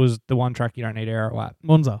at was the one track you don't need aero at.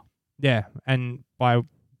 Monza. Yeah, and by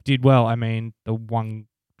did well, I mean the one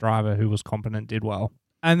driver who was competent did well.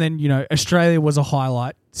 And then, Australia was a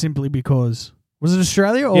highlight simply because... Was it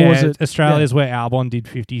Australia or yeah, was it... Australia's where Albon did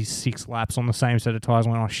 56 laps on the same set of tyres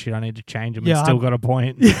and went, oh shit, I need to change them, and still got a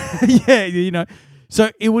point. Yeah, So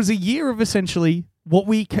it was a year of essentially what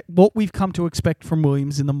we've come to expect from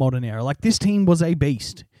Williams in the modern era. Like, this team was a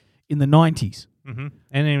beast in the 90s. Mm-hmm.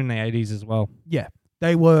 And in the 80s as well. Yeah.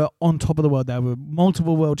 They were on top of the world. They were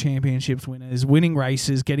multiple world championships winners, winning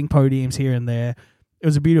races, getting podiums here and there. It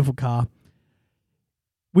was a beautiful car.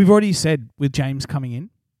 We've already said with James coming in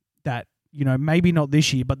that, maybe not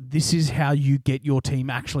this year, but this is how you get your team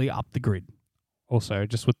actually up the grid. Also,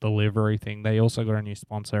 just with the livery thing, they also got a new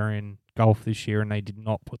sponsor in Golf this year, and they did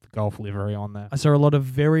not put the Golf livery on there. I saw a lot of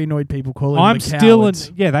very annoyed people calling them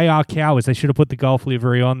cowards. They are cowards. They should have put the Golf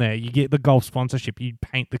livery on there. You get the Golf sponsorship, you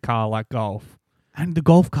paint the car like Golf. And the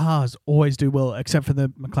Golf cars always do well, except for the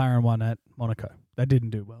McLaren one at Monaco. They didn't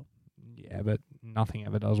do well. Yeah, but nothing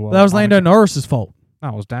ever does well. That was Lando Norris's fault. No,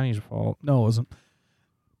 it was Danny's fault. No, it wasn't.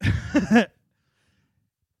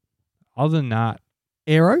 Other than that,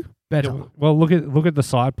 Aero better. Well, look at the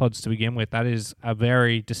side pods to begin with. That is a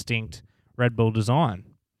very distinct Red Bull design.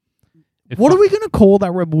 What are we going to call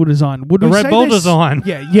that Red Bull design? The Red Bull design.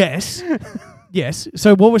 Yeah. Yes. Yes.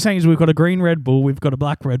 So what we're saying is we've got a green Red Bull, we've got a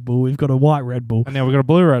black Red Bull, we've got a white Red Bull, and now we've got a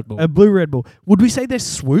blue Red Bull. A blue Red Bull. Would we say they're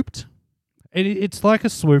swooped? It's like a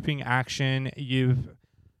swooping action.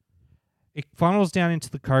 It funnels down into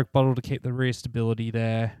the Coke bottle to keep the rear stability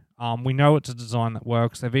there. We know it's a design that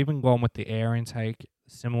works. They've even gone with the air intake,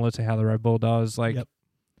 similar to how the Red Bull does. Like, yep.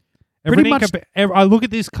 Pretty much. I look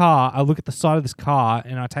at this car, I look at the side of this car,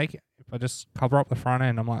 and I take it. If I just cover up the front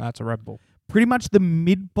end, I'm like, that's a Red Bull. Pretty much the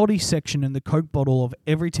mid-body section and the Coke bottle of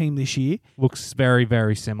every team this year looks very,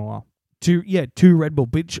 very similar. To Red Bull,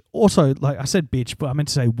 which also, like I said bitch, but I meant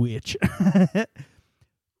to say which.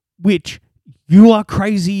 Which, you are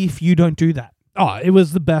crazy if you don't do that. Oh, it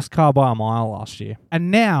was the best car by a mile last year.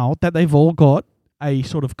 And now that they've all got a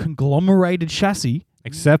sort of conglomerated chassis.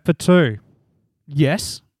 Except for two.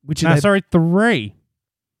 Yes. Three.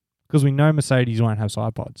 Because we know Mercedes won't have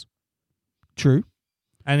side pods. True.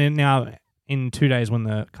 And then now, in 2 days when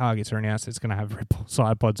the car gets announced, it's going to have Red Bull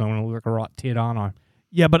side pods on. I'm going to look like a right tit, aren't I?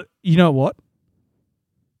 Yeah, but you know what?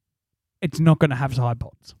 It's not going to have side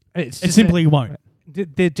pods. It just simply won't.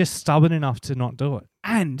 They're just stubborn enough to not do it.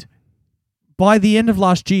 And by the end of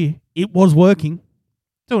last year, it was working.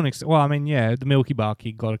 To an extent. Well, I mean, yeah, the Milky Bar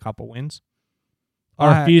Kid got a couple wins. I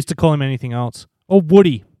I- refuse to call him anything else. Or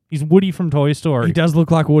Woody. He's Woody from Toy Story. He does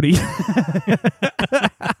look like Woody.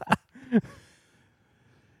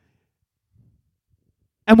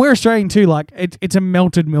 And we're Australian too. Like it's a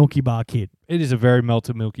melted Milky Bar Kid. It is a very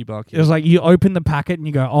melted Milky Bar Kid. It was like you open the packet and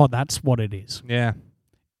you go, "Oh, that's what it is." Yeah.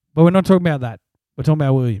 But we're not talking about that. We're talking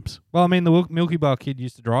about Williams. Well, I mean, the Milky Bar Kid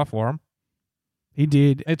used to drive for him. He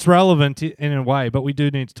did. It's relevant in a way, but we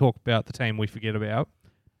do need to talk about the team we forget about.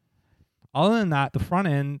 Other than that, the front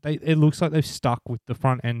end, it looks like they've stuck with the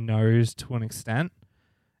front end nose to an extent.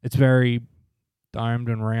 It's very domed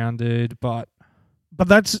and rounded, but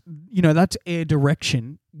that's that's air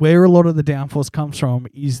direction. Where a lot of the downforce comes from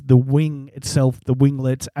is the wing itself, the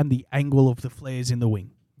winglets, and the angle of the flares in the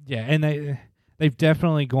wing. yeah, and they've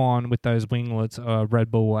definitely gone with those winglets,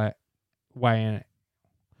 Red Bull way in it.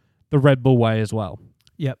 The Red Bull way as well.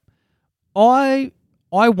 Yep. I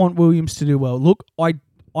want Williams to do well. Look,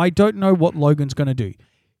 I don't know what Logan's going to do.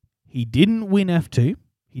 He didn't win F2.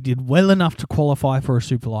 He did well enough to qualify for a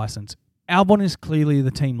super license. Albon is clearly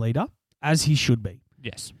the team leader, as he should be.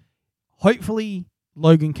 Yes. Hopefully,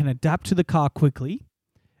 Logan can adapt to the car quickly.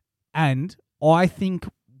 And I think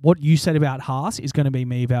what you said about Haas is going to be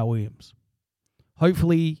me about Williams.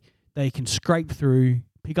 Hopefully, they can scrape through,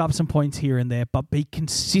 pick up some points here and there, but be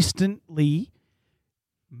consistently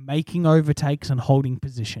making overtakes and holding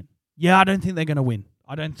position. Yeah, I don't think they're going to win.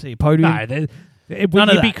 I don't see a podium. No, it None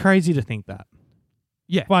of would be that. crazy to think that.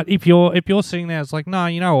 Yeah. But if you're sitting there, it's like, no,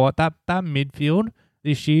 you know what? That midfield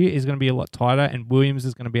this year is going to be a lot tighter, and Williams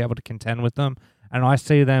is going to be able to contend with them. And I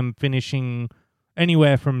see them finishing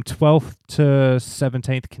anywhere from 12th to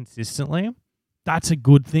 17th consistently. That's a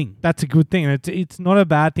good thing. That's a good thing. It's not a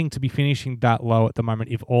bad thing to be finishing that low at the moment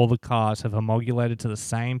if all the cars have homogulated to the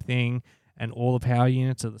same thing and all the power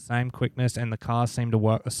units are the same quickness and the cars seem to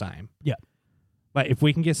work the same. Yeah. Like, if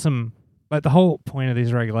we can get some... Like, the whole point of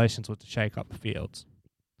these regulations was to shake up the fields.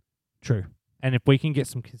 True. And if we can get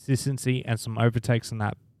some consistency and some overtakes in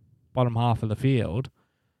that bottom half of the field,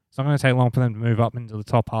 it's not going to take long for them to move up into the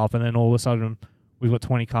top half, and then all of a sudden we've got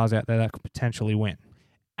 20 cars out there that could potentially win.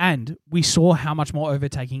 And we saw how much more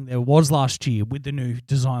overtaking there was last year with the new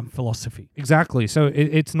design philosophy. Exactly. So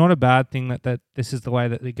it's not a bad thing that this is the way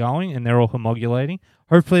that they're going and they're all homogulating.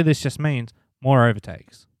 Hopefully this just means more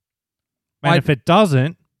overtakes. And if it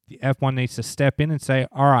doesn't, the F1 needs to step in and say,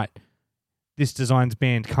 all right, this design's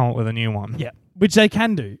banned, come up with a new one. Yeah. Which they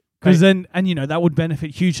can do. Because then, and that would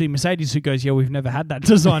benefit hugely Mercedes, who goes, yeah, we've never had that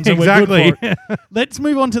design, so we're good for it. Let's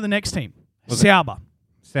move on to the next team. Sauber.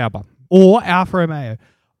 Or Alfa Romeo.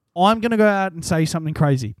 I'm going to go out and say something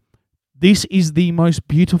crazy. This is the most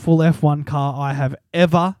beautiful F1 car I have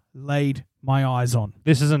ever laid my eyes on.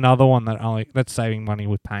 This is another one that's saving money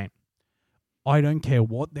with paint. I don't care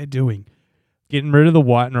what they're doing. Getting rid of the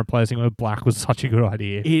white and replacing it with black was such a good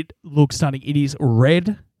idea. It looks stunning. It is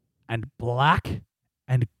red and black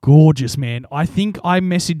and gorgeous, man. I think I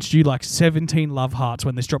messaged you like 17 love hearts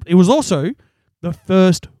when this dropped. It was also the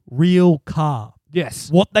first real car. Yes.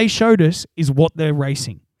 What they showed us is what they're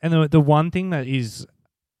racing. And the one thing that is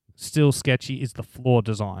still sketchy is the floor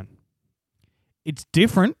design. It's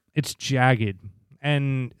different. It's jagged.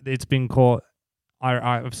 And it's been called...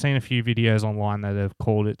 I've seen a few videos online that have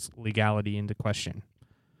called its legality into question.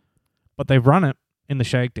 But they've run it in the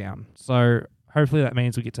shakedown. So hopefully that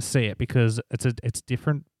means we get to see it because it's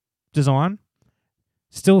different design.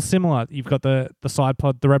 Still similar. You've got the side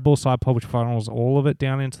pod, the Red Bull side pod, which funnels all of it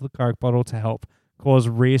down into the Coke bottle to help cause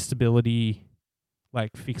rear stability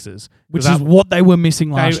fixes. Which is what they were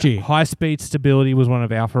missing last year. High-speed stability was one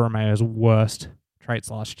of Alfa Romeo's worst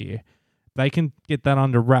traits last year. They can get that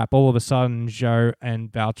under wrap. All of a sudden, Zhou and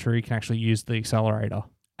Valtteri can actually use the accelerator.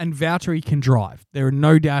 And Valtteri can drive. There are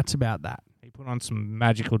no doubts about that. He put on some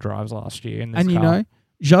magical drives last year in this and car.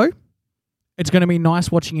 Zhou, it's going to be nice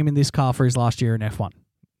watching him in this car for his last year in F1.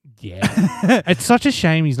 Yeah. It's such a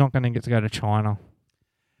shame he's not going to get to go to China.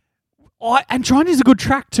 And China's a good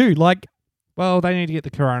track too. Well, they need to get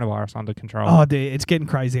the coronavirus under control. Oh, dear, it's getting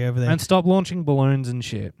crazy over there. And stop launching balloons and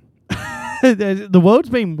shit. The world's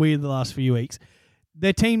been weird the last few weeks.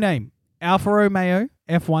 Their team name, Alfa Romeo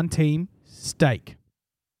F1 Team Stake.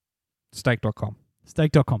 Stake.com.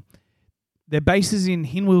 Stake.com. Their base is in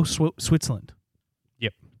Hinwil, Switzerland.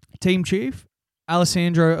 Yep. Team chief,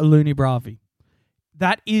 Alessandro Aluni Bravi.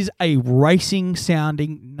 That is a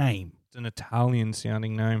racing-sounding name. It's an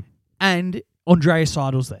Italian-sounding name. And Andrea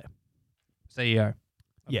Seidel's there. CEO of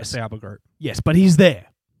Yes. the Sauber Group. Yes, but he's there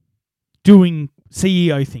doing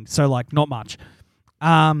CEO things, so not much.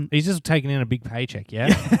 He's just taking in a big paycheck, yeah?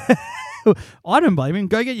 I don't blame him.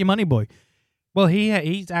 Go get your money, boy. Well,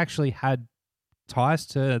 he's actually had ties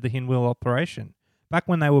to the Hinwheel operation. Back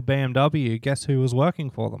when they were BMW, guess who was working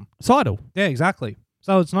for them? Seidel. Yeah, exactly.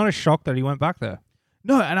 So it's not a shock that he went back there.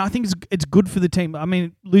 No, and I think it's good for the team. I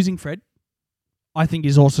mean, losing Fred, I think,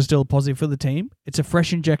 is also still a positive for the team. It's a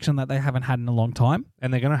fresh injection that they haven't had in a long time.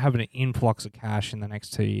 And they're going to have an influx of cash in the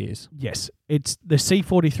next 2 years. Yes, it's the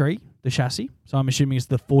C43, the chassis. So I'm assuming it's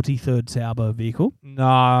the 43rd Sauber vehicle. No,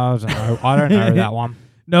 I don't know. I don't know that one.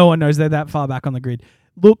 No one knows they're that far back on the grid.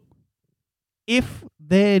 Look, if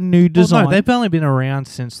their new design... Well, no, they've only been around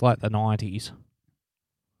since like the 90s.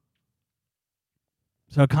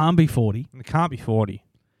 So it can't be 40. It can't be 40.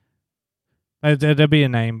 There'd be a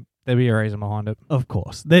name. There'd be a reason behind it. Of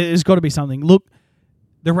course. There's got to be something. Look,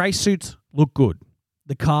 the race suits look good.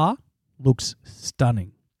 The car looks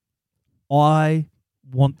stunning. I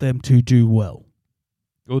want them to do well.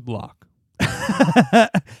 Good luck.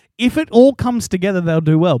 If it all comes together, they'll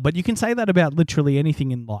do well. But you can say that about literally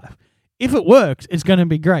anything in life. If it works, it's going to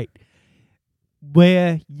be great.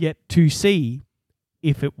 We're yet to see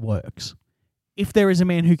if it works. If there is a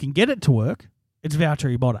man who can get it to work, it's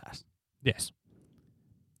Valtteri Bottas. Yes.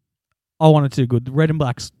 I want it to do good. The red and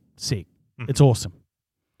black's sick. It's awesome.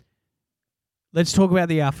 Let's talk about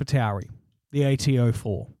the AlphaTauri, the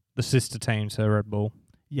AT04. The sister team to Red Bull.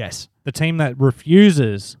 Yes. The team that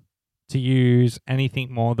refuses to use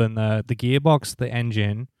anything more than the gearbox, the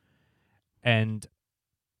engine, and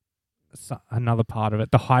another part of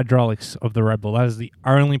it, the hydraulics of the Red Bull. That is the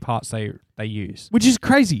only parts they use. Which is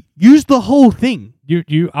crazy. Use the whole thing.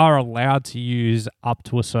 You are allowed to use up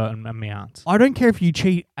to a certain amount. I don't care if you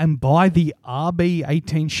cheat and buy the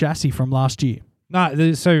RB18 chassis from last year.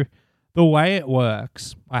 No, so the way it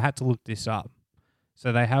works, I had to look this up.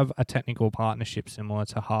 So they have a technical partnership similar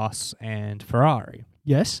to Haas and Ferrari.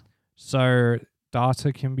 Yes. So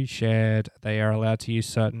data can be shared. They are allowed to use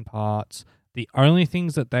certain parts. The only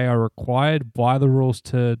things that they are required by the rules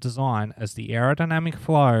to design is the aerodynamic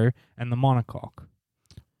flow and the monocoque.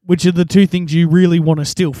 Which are the two things you really want to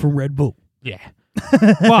steal from Red Bull. Yeah.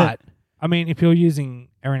 But, I mean, if you're using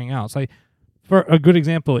everything else, like, for a good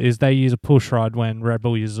example is they use a push rod when Red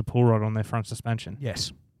Bull uses a pull rod on their front suspension.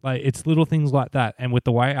 Yes. Like, it's little things like that. And with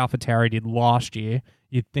the way AlphaTauri did last year,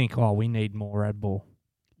 you'd think, oh, we need more Red Bull.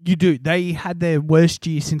 You do. They had their worst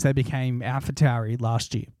year since they became AlphaTauri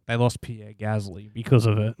last year. They lost Pierre Gasly because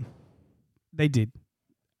of it. They did.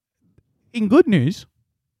 In good news,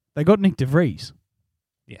 they got Nick De Vries.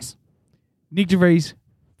 Yes. Nick De Vries,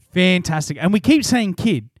 fantastic. And we keep saying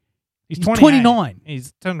kid. He's 29.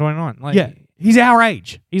 He's turned 29. Like, yeah, he's our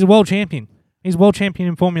age. He's a world champion. He's a world champion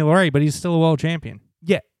in Formula E, but he's still a world champion.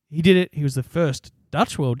 Yeah, he did it. He was the first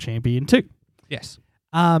Dutch world champion too. Yes.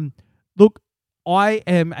 Look, I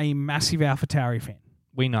am a massive AlphaTauri fan.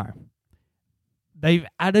 We know. They've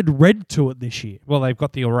added red to it this year. Well, they've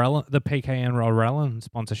got the PKN Orellen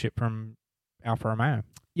sponsorship from Alfa Romeo.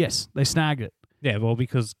 Yes, they snagged it. Yeah, well,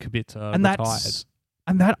 because Kubica And retired.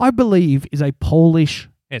 that, I believe, is a Polish...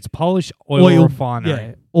 It's Polish oil refinery.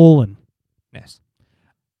 Yeah, Orlen. Yes.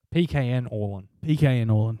 PKN Orlen.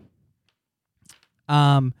 PKN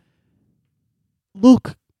Orlen.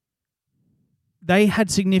 Look, they had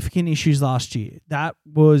significant issues last year. That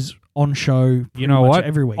was on show pretty much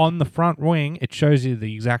every week. On the front wing, it shows you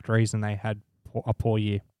the exact reason they had a poor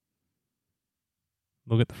year.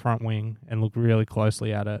 Look at the front wing and look really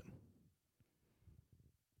closely at it.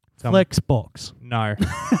 Flex box. No.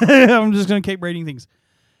 I'm just going to keep reading things.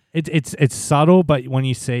 It's subtle, but when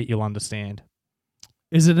you see it, you'll understand.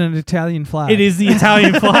 Is it an Italian flag? It is the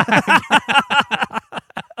Italian flag.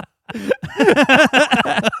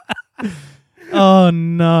 Oh,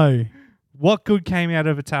 no. What good came out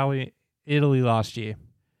of Italy last year?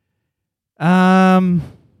 Nothing.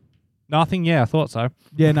 Yeah, I thought so.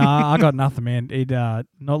 Yeah, no, I got nothing, man. It not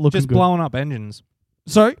looking Just good. blowing up engines.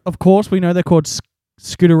 So, of course, we know they're called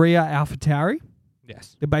Scuderia AlphaTauri.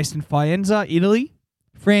 Yes. They're based in Faenza, Italy.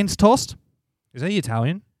 Franz Tost. Is he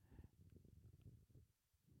Italian?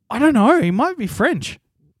 I don't know. He might be French.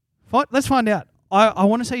 Let's find out. I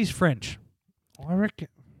want to say he's French. I reckon.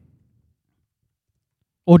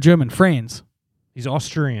 Or German. Franz. He's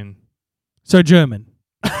Austrian. So German.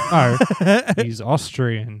 No, he's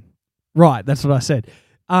Austrian. Right, that's what I said.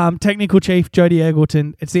 Technical Chief, Jody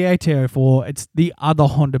Eggleton. It's the AT04. It's the other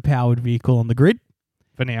Honda-powered vehicle on the grid.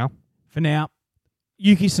 For now.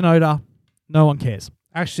 Yuki Tsunoda, no one cares.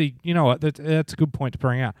 Actually, you know what? That's a good point to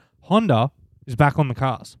bring out. Honda is back on the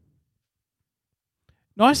cars.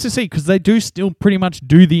 Nice to see, because they do still pretty much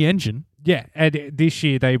do the engine. Yeah, and this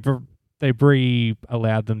year they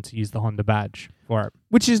allowed them to use the Honda badge for it.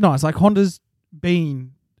 Which is nice. Like, Honda's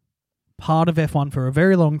been part of F1 for a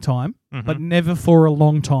very long time, Mhm. but never for a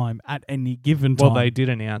long time at any given time. Well, they did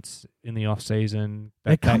announce in the off season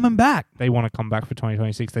They're that coming back. they want to come back for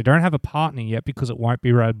 2026. They don't have a partner yet because it won't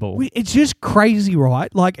be Red Bull. It's just crazy,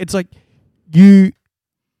 right? Like, it's like you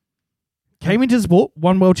came into the sport,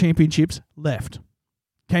 won world championships, left.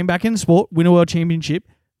 Came back in the sport, win a world championship,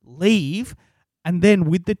 leave, and then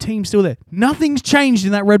with the team still there. Nothing's changed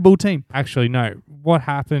in that Red Bull team. Actually, no. What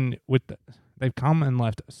happened with they've come and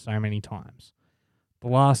left so many times. The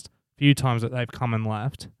last few times that they've come and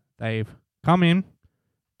left, they've come in,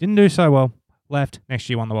 didn't do so well, left, next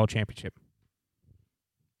year won the world championship.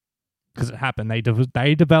 Because it happened. They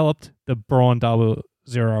developed the Braun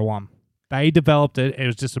 001. They developed it. It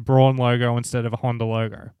was just a Braun logo instead of a Honda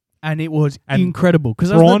logo. And it was And incredible. Because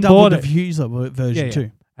that was the Braun double bought it. diffuser version Yeah.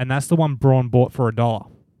 too. And that's the one Braun bought for $1.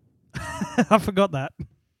 I forgot that.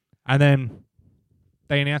 And then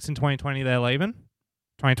they announced in 2020 they're leaving.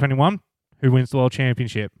 2021, who wins the world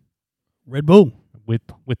championship? Red Bull. With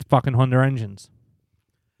fucking Honda engines.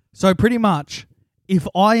 So pretty much, if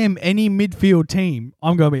I am any midfield team,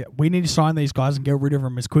 I'm going to be, we need to sign these guys and get rid of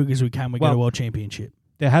them as quick as we can. We get a world championship.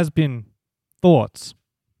 There has been thoughts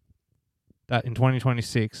that in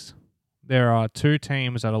 2026 there are 2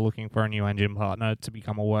 teams that are looking for a new engine partner to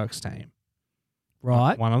become a works team.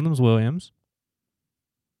 Right. One of them's Williams,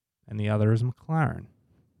 and the other is McLaren.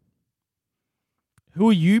 Who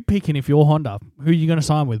are you picking if you're Honda? Who are you going to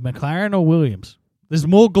sign with, McLaren or Williams? There's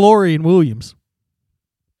more glory in Williams.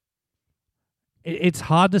 It's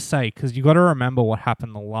hard to say because you got to remember what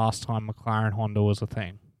happened the last time McLaren Honda was a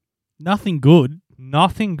thing. Nothing good.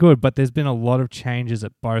 Nothing good, but there's been a lot of changes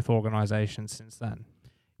at both organizations since then.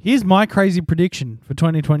 Here's my crazy prediction for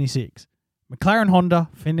 2026. McLaren Honda,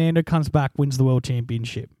 Fernando comes back, wins the world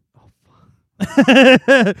championship.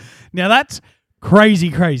 Now that's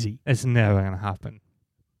crazy. It's never going to happen.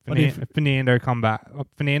 What if- Fernando go back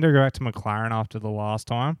to McLaren after the last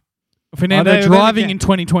time. Fernando they- driving they- in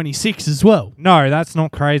 2026 as well. No, that's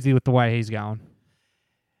not crazy with the way he's going.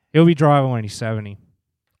 He'll be driving when he's 70.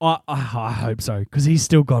 I hope so, because he's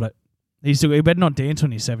still got it. He better not dance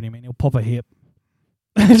when he's 70, man. He'll pop a hip.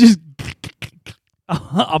 Just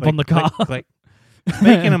up on the car. Click.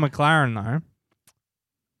 Speaking of McLaren, though,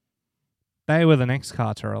 they were the next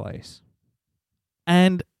car to release.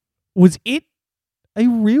 And was it a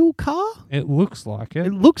real car? It looks like it.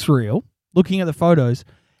 It looks real, looking at the photos.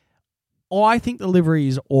 I think the livery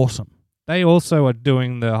is awesome. They also are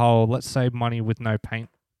doing the whole let's save money with no paint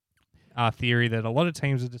theory that a lot of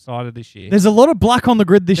teams have decided this year. There's a lot of black on the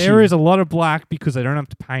grid this year. There is a lot of black because they don't have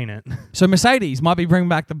to paint it. So Mercedes might be bringing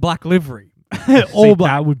back the black livery. See, All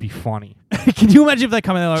black. That would be funny. Can you imagine if they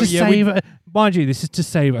come in there like, Just yeah, mind you, this is to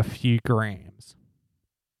save a few grams.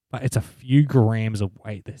 But it's a few grams of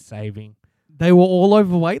weight they're saving. they were all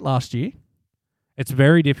overweight last year. It's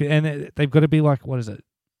very different. And they've got to be like, what is it?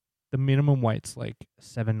 The minimum weight's like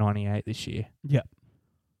 $7.98 this year. Yeah.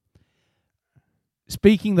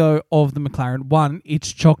 Speaking, though, of the McLaren, one,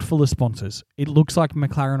 it's chocked full of sponsors. It looks like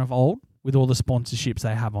McLaren of old with all the sponsorships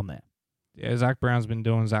they have on there. Yeah, Zach Brown's been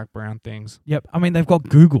doing Zach Brown things. Yep. I mean, they've got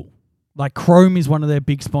Google. Like, Chrome is one of their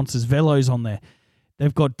big sponsors. Velo's on there.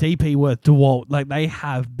 They've got DP Worth, DeWalt. Like, they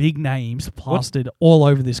have big names plastered all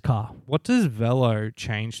over this car. What does Velo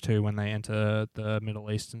change to when they enter the Middle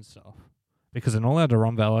East and stuff? Because they're not allowed to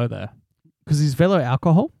run Velo there. Because is Velo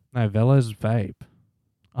alcohol? No, Velo's vape.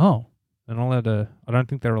 Oh. They're not allowed to. I don't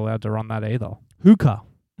think they're allowed to run that either. Hookah.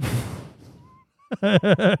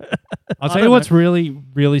 I'll tell you what's really,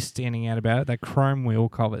 really standing out about it. That chrome wheel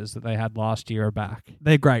covers that they had last year are back.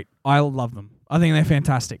 They're great. I love them. I think they're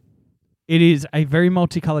fantastic. It is a very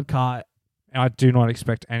multicolored car. I do not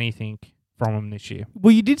expect anything from them this year.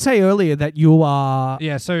 Well, you did say earlier that you are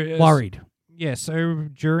Yeah, so worried. Yeah, so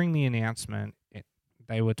during the announcement,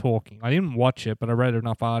 they were talking. I didn't watch it, but I read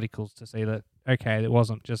enough articles to see that, okay, it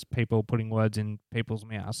wasn't just people putting words in people's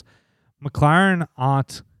mouths. McLaren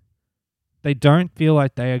they don't feel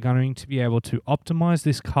like they are going to be able to optimize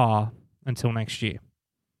this car until next year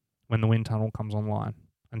when the wind tunnel comes online.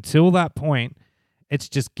 Until that point, it's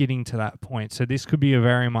just getting to that point. So this could be a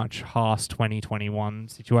very much Haas 2021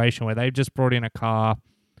 situation where they've just brought in a car.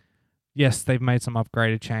 Yes, they've made some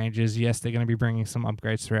upgraded changes. Yes, they're going to be bringing some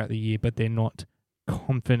upgrades throughout the year, but they're not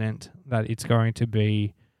confident that it's going to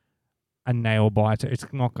be a nail biter. It's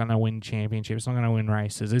not going to win championships. It's not going to win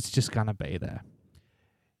races. It's just going to be there.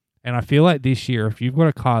 And I feel like this year, if you've got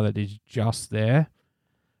a car that is just there,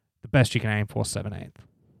 the best you can aim for is 7/8.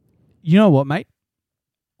 You know what, mate?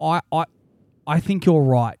 I think you're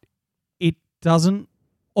right. It doesn't...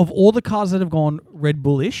 Of all the cars that have gone Red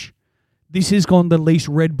Bullish, this has gone the least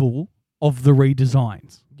Red Bull of the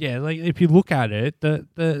redesigns. Yeah, like if you look at it,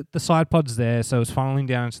 the side pod's there, so it's funneling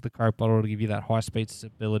down into the Coke bottle to give you that high speed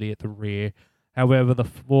stability at the rear. However, the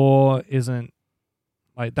floor isn't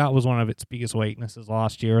like that was one of its biggest weaknesses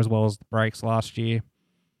last year, as well as the brakes last year.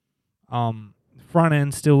 Front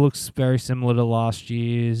end still looks very similar to last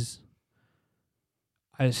year's.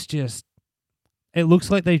 It looks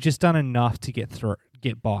like they've just done enough to get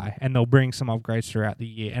by, and they'll bring some upgrades throughout the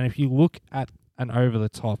year. And if you look at an over the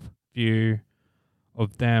top view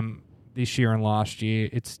of them this year and last year,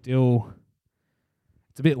 it's a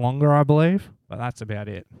bit longer, I believe, but that's about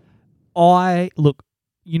it. I hope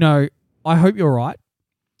you're right.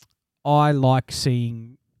 I like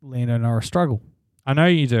seeing Lando Norris struggle. I know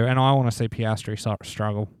you do, and I want to see Piastri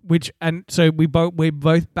struggle. So we're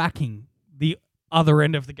both backing the other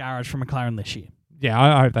end of the garage for McLaren this year. Yeah,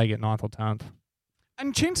 I hope they get 9th or 10th.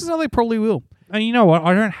 And chances are they probably will. And you know what?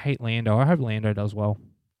 I don't hate Lando. I hope Lando does well.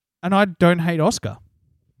 And I don't hate Oscar.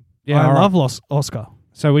 Yeah, I love Oscar.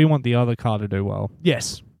 So we want the other car to do well.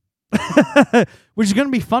 Yes. Which is going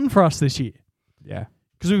to be fun for us this year. Yeah.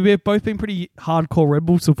 Because we've both been pretty hardcore Red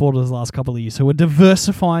Bull supporters the last couple of years. So we're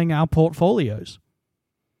diversifying our portfolios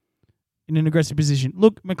in an aggressive position.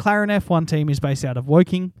 Look, McLaren F1 team is based out of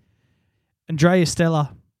Woking. Andrea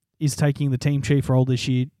Stella is taking the team chief role this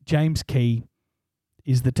year. James Key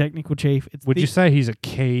is the technical chief. Would you say he's a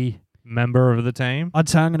key member of the team? I'd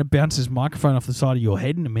say I'm going to bounce his microphone off the side of your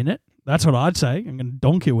head in a minute. That's what I'd say. I'm going to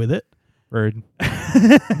donk you with it. Rude.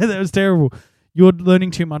 That was terrible. You're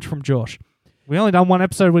learning too much from Josh. We only done one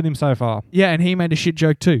episode with him so far. Yeah, and he made a shit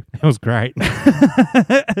joke too. It was great.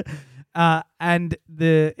 And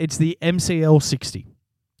it's the MCL 60.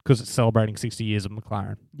 Because it's celebrating 60 years of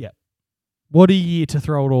McLaren. Yeah. What a year to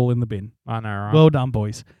throw it all in the bin. I know, right? Well done,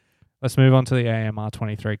 boys. Let's move on to the AMR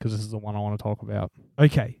 23 because this is the one I want to talk about.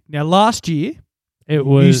 Okay. Now, last year,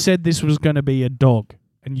 you you said this was going to be a dog,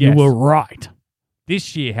 and Yes. you were right.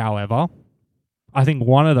 This year, however, I think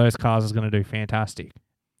one of those cars is going to do fantastic.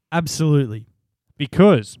 Absolutely.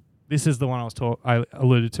 Because this is the one I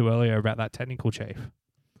alluded to earlier about that technical chief.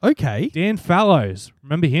 Okay. Dan Fallows.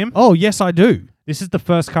 Remember him? Oh, yes, I do. This is the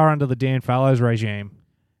first car under the Dan Fallows regime.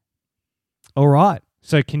 All right.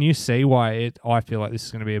 So can you see why I feel like this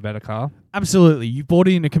is going to be a better car? Absolutely. You've brought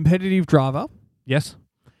in a competitive driver. Yes.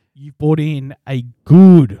 You've brought in a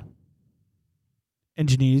good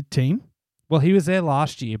engineered team. Well, he was there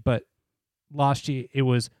last year, but last year it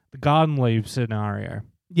was the garden leave scenario.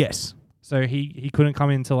 Yes. So he couldn't come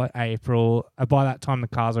in until like April. By that time, the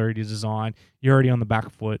car's already designed. You're already on the back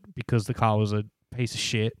foot because the car was a piece of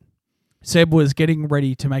shit. Seb was getting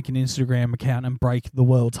ready to make an Instagram account and break the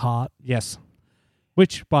world's heart. Yes.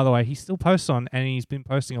 Which, by the way, he still posts on, and he's been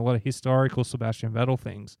posting a lot of historical Sebastian Vettel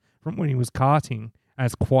things from when he was karting. And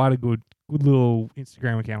it's quite a good little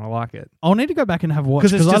Instagram account. I like it. I'll need to go back and have a watch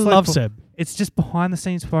because I just love like, Seb. It's just behind the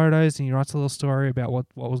scenes photos, and he writes a little story about what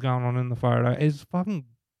was going on in the photo. It's fucking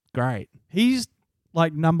great. He's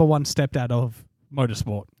like number one stepped out of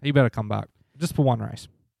motorsport. He better come back just for one race.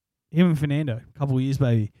 Him and Fernando, a couple of years,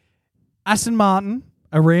 baby. Aston Martin,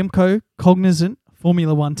 Aramco, Cognizant,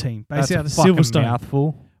 Formula One team based That's out of a fucking Silverstone.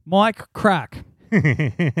 Mouthful. Mike Crack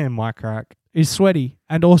My crack. is sweaty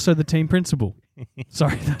and also the team principal.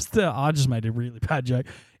 Sorry, I just made a really bad joke.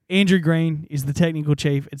 Andrew Green is the technical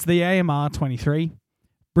chief. It's the AMR 23.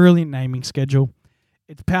 Brilliant naming schedule.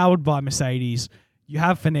 It's powered by Mercedes. You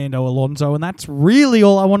have Fernando Alonso, and that's really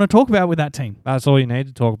all I want to talk about with that team. That's all you need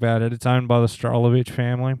to talk about it. It's owned by the Strolovich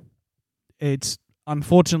family. It's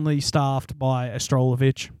unfortunately staffed by a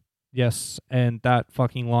Strolovich. Yes, and that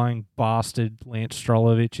fucking lying bastard Lance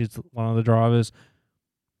Strolovich is one of the drivers.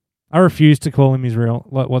 I refuse to call him his real,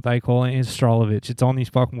 like what they call him, is Strolovich. It's on his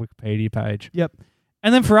fucking Wikipedia page Yep.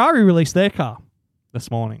 And then Ferrari released their car. this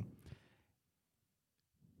morning.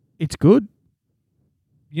 It's good.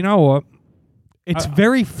 You know what? It's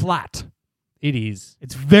very flat. It is.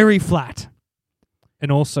 It's very flat.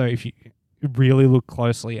 And also, if you really look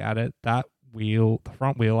closely at it, that wheel, the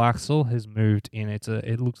front wheel axle has moved in.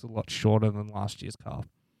 It looks a lot shorter than last year's car.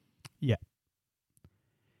 Yeah.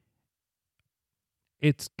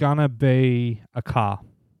 It's gonna be a car.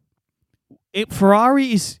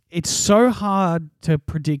 Ferrari it's so hard to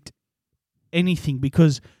predict anything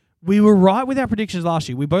because we were right with our predictions last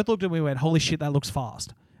year. We both looked at it and we went, holy shit, that looks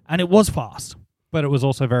fast. And it was fast. But it was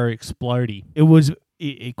also very explodey.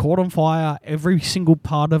 It caught on fire. Every single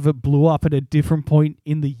part of it blew up at a different point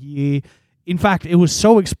in the year. In fact, it was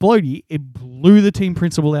so explodey, it blew the team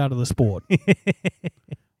principal out of the sport.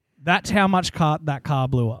 That's how much that car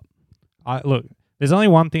blew up. Look, there's only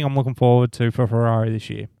one thing I'm looking forward to for Ferrari this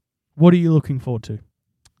year. What are you looking forward to?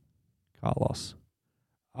 Carlos.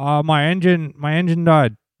 My engine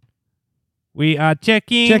died. We are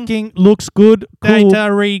checking. Looks good. Cool.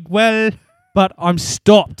 Data read well. But I'm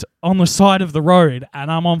stopped on the side of the road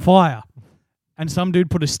and I'm on fire. And some dude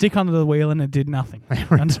put a stick under the wheel and it did nothing.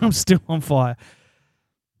 And I'm still on fire.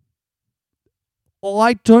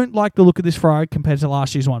 I don't like the look of this Ferrari compared to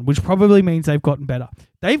last year's one, which probably means they've gotten better.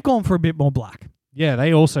 They've gone for a bit more black. Yeah,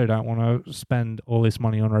 they also don't want to spend all this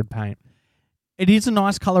money on red paint. It is a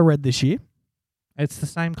nice colour red this year. It's the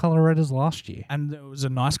same colour red as last year. And it was a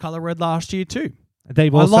nice colour red last year too.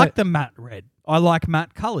 They've I also, like the matte red. I like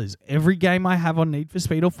matte colours. Every game I have on Need for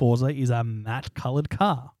Speed or Forza is a matte coloured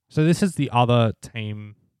car. So this is the other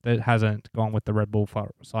team that hasn't gone with the Red Bull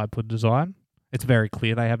side pod design. It's very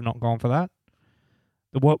clear they have not gone for that.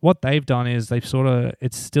 What they've done is they've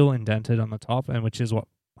it's still indented on the top, and which is what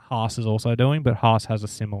Haas is also doing, but Haas has a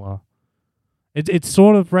similar... It's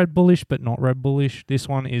sort of Red Bullish, but not Red Bullish. This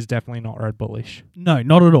one is definitely not Red Bullish. No,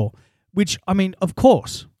 not at all. Which, I mean, of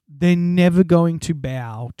course, they're never going to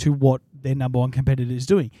bow to what their number one competitor is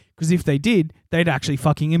doing. Because if they did, they'd actually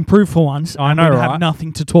fucking improve for once. I know, we'd right? have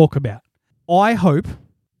nothing to talk about. I hope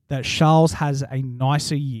that Charles has a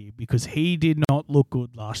nicer year because he did not look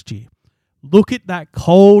good last year. Look at that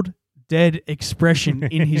cold, dead expression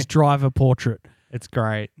in his driver portrait. It's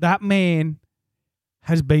great. That man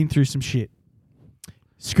has been through some shit.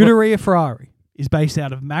 Scuderia Ferrari is based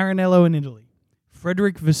out of Maranello in Italy.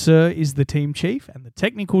 Frederic Vasseur is the team chief, and the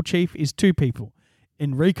technical chief is two people,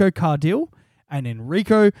 Enrico Cardil and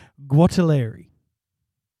Enrico Guattieri.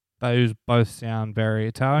 Those both sound very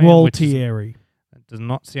Italian. Gualtieri. It does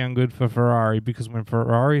not sound good for Ferrari, because when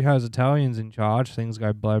Ferrari has Italians in charge, things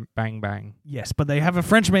go bang, bang. Yes, but they have a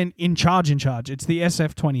Frenchman in charge. It's the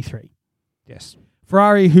SF23. Yes.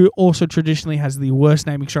 Ferrari, who also traditionally has the worst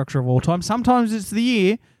naming structure of all time. Sometimes it's the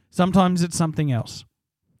year, sometimes it's something else.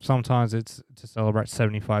 Sometimes it's to celebrate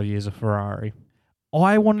 75 years of Ferrari.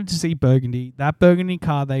 I wanted to see Burgundy. That Burgundy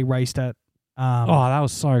car they raced at. That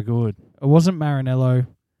was so good. It wasn't Maranello.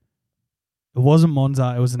 It wasn't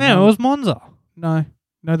Monza. It was it was Monza. No,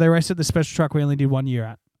 they raced at the special track we only did 1 year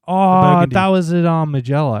at. Oh, that was at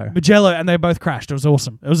Mugello. Mugello, and they both crashed. It was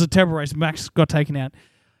awesome. It was a terrible race. Max got taken out.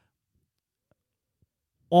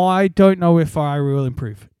 I don't know if Ferrari will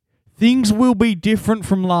improve. Things will be different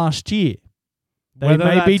from last year. They Whether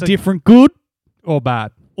may be that's different good or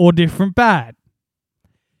bad. or different bad.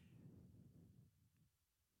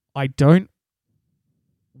 I don't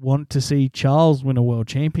want to see Charles win a world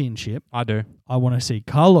championship. I do. I want to see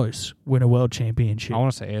Carlos win a world championship. I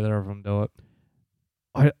want to see either of them do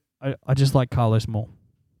it. I just like Carlos more.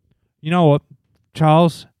 You know what?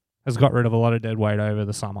 Charles has got rid of a lot of dead weight over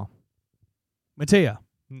the summer. Mattia.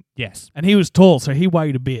 Yes. And he was tall, so he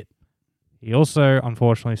weighed a bit. He also,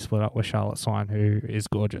 unfortunately, split up with Charlotte Swine, who is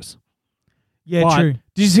gorgeous. Yeah, But- true.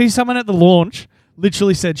 Did you see someone at the launch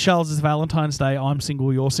literally said, Charles, it's Valentine's Day, I'm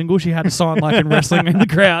single, you're single? She had a sign like in wrestling in the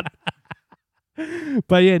crowd.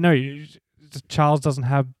 But yeah, no, Charles doesn't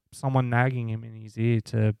have someone nagging him in his ear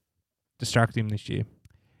to distract him this year.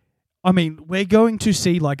 I mean, we're going to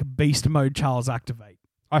see like beast mode Charles activate.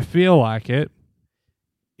 I feel like it.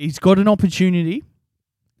 He's got an opportunity.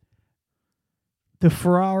 The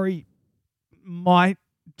Ferrari might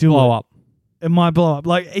Blow up. It might blow up.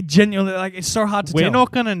 Like, it genuinely, like, it's so hard to tell. We're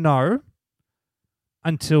not going to know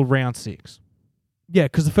until round 6. Yeah,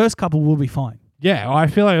 because the first couple will be fine. Yeah, I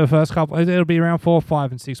feel like the first couple, it'll be around 4,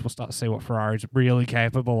 5, and 6. We'll start to see what Ferrari's really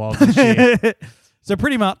capable of this year. So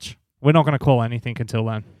pretty much, We're not going to call anything until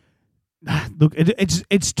then. look,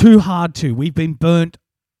 it's too hard to. We've been burnt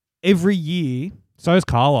every year. So is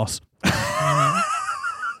Carlos.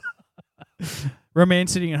 Roman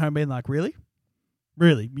sitting at home being like, really?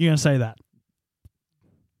 Really? You're going to say that?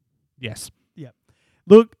 Yes.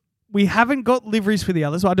 Look, we haven't got liveries for the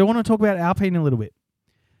others, but I do want to talk about Alpine a little bit.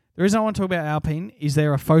 The reason I want to talk about Alpine is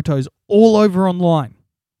there are photos all over online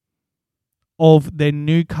of their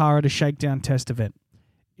new car at a shakedown test event.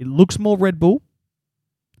 It looks more Red Bull.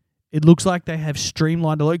 It looks like they have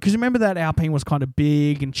streamlined a lot. Because remember that Alpine was kind of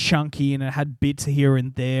big and chunky and it had bits here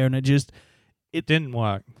and there and It didn't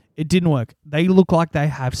work. It didn't work. They look like they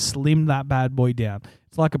have slimmed that bad boy down.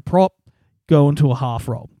 It's like a prop going to a half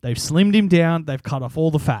roll. They've slimmed him down. They've cut off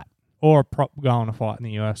all the fat. Or a prop going to fight in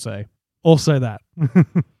the UFC. Also that.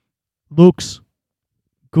 Looks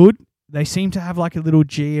good. They seem to have like a little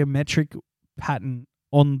geometric pattern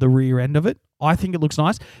on the rear end of it. I think it looks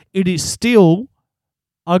nice. It is still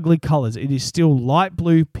ugly colors. It is still light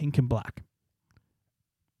blue, pink, and black.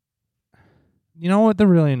 You know what the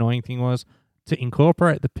really annoying thing was? To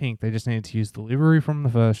incorporate the pink, they just needed to use the livery from the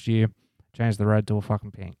first year, change the red to a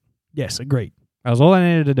fucking pink. Yes, agreed. That was all they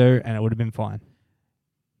needed to do, and it would have been fine.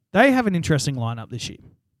 They have an interesting lineup this year.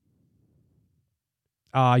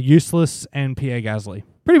 Useless and Pierre Gasly.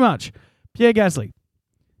 Pretty much. Pierre Gasly.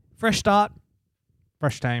 Fresh start,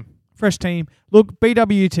 Fresh team. fresh team. Look,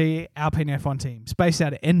 BWT, Alpine F1 team, is based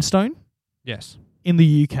out of Enstone Yes. in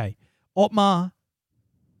the UK. Otmar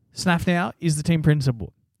Snafnow is the team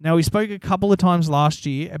principal. Now, we spoke a couple of times last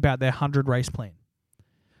year about their 100 race plan.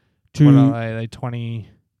 What are they? They 20.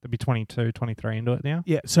 They'll be 22, 23 into it now.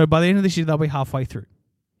 Yeah, so by the end of this year, they'll be halfway through.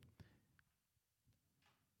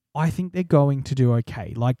 I think they're going to do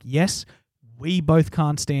okay. Like, yes, we both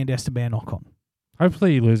can't stand Esteban Ocon.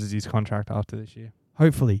 Hopefully he loses his contract after this year.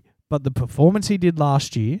 Hopefully. But the performance he did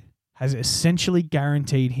last year has essentially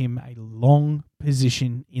guaranteed him a long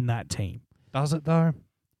position in that team. Does it though?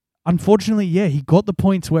 Unfortunately, yeah, he got the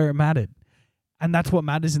points where it mattered. And that's what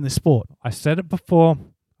matters in the sport. I said it before.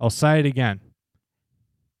 I'll say it again.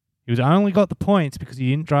 He was only got the points because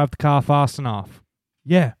he didn't drive the car fast enough.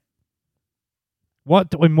 Yeah.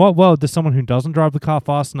 In what world does someone who doesn't drive the car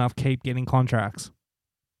fast enough keep getting contracts?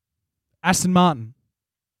 Aston Martin.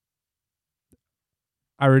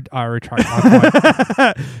 I retract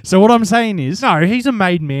my point. So what I'm saying is... No, he's a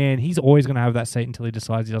made man. He's always going to have that seat until he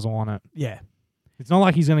decides he doesn't want it. Yeah. It's not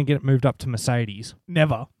like he's going to get it moved up to Mercedes.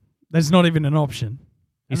 Never. There's not even an option.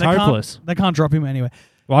 He's And hopeless. They can't drop him anywhere.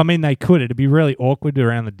 Well, I mean, they could. It'd be really awkward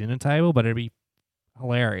around the dinner table, but it'd be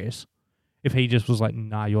hilarious if he just was like,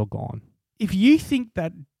 nah, you're gone. If you think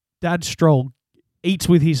that Dad Stroll eats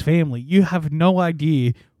with his family, you have no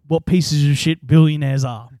idea what pieces of shit billionaires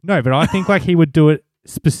are. No, but I think like he would do it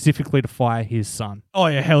specifically to fire his son. Oh,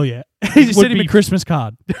 yeah, hell yeah. He just sent him a Christmas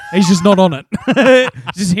card. He's just not on it.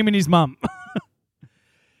 Just him and his mum.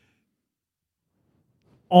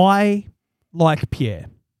 I like Pierre.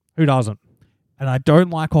 Who doesn't? And I don't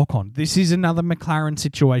like Ocon. This is another McLaren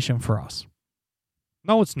situation for us.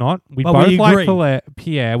 No, it's not. We But both we agree. like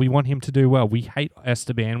Pierre. We want him to do well. We hate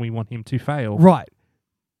Esteban. We want him to fail. Right.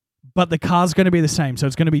 But the car's going to be the same, so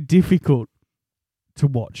it's going to be difficult to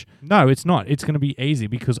watch. No, it's not. It's going to be easy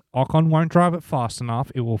because Ocon won't drive it fast enough.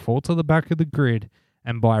 It will fall to the back of the grid,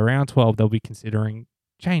 and by round 12, they'll be considering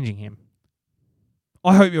changing him.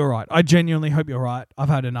 I hope you're right. I genuinely hope you're right. I've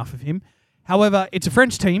had enough of him. However, it's a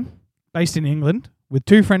French team based in England with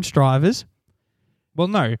 2 French drivers. Well,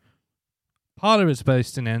 no. Part of it's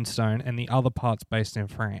based in Enstone, and the other part's based in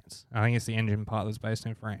France. I think it's the engine part that's based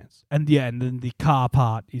in France. And yeah, and then the car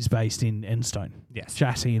part is based in Enstone. Yes.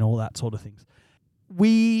 Chassis and all that sort of things.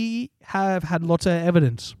 We have had lots of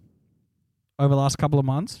evidence over the last couple of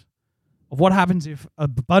months of what happens if a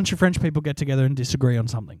bunch of French people get together and disagree on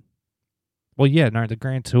something. Well, yeah, no, the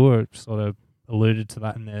Grand Tour sort of alluded to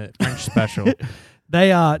that in their French special.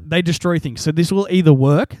 They destroy things. So this will either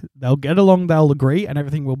work, they'll get along, they'll agree, and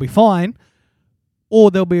everything will be fine, or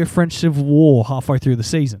there'll be a French civil war halfway through the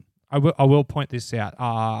season. I will point this out.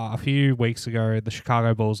 A few weeks ago, the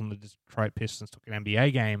Chicago Bulls and the Detroit Pistons took an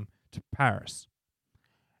NBA game to Paris.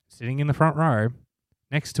 Sitting in the front row,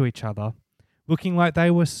 next to each other, looking like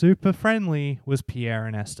they were super friendly, was Pierre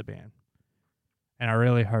and Esteban. And I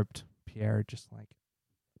really hoped Pierre would just like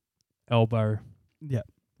elbow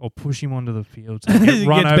or push him onto the field so get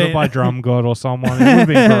run over banned. by Drum God or someone. It would have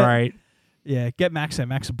been great. Yeah, get Max there.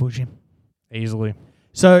 Max will push him. Easily.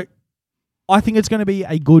 So I think it's going to be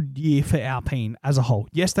a good year for Alpine as a whole.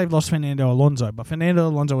 Yes, they've lost Fernando Alonso, but Fernando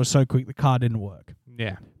Alonso was so quick the car didn't work.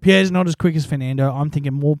 Yeah. Pierre's not as quick as Fernando. I'm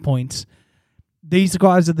thinking more points. These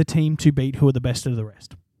guys are the team to beat who are the best of the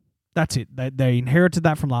rest. That's it. They inherited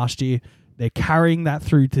that from last year. They're carrying that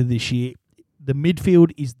through to this year. The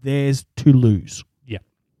midfield is theirs to lose. Yeah.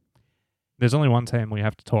 There's only one team we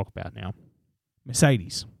have to talk about now.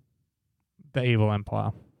 Mercedes. The Evil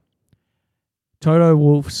Empire. Toto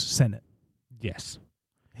Wolff's Senate. Yes.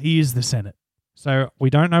 He is the Senate. So we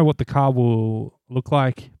don't know what the car will look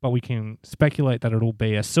like, but we can speculate that it'll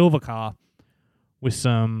be a silver car with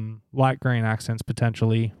some light green accents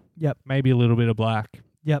potentially. Yep. Maybe a little bit of black.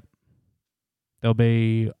 Yep. There'll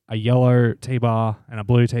be a yellow T-bar and a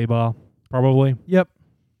blue T-bar, probably. Yep.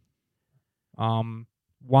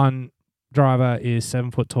 One driver is 7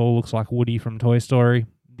 foot tall, looks like Woody from Toy Story.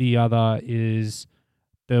 The other is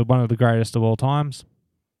one of the greatest of all times.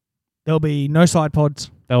 There'll be no side pods.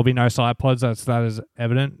 There'll be no side pods. That is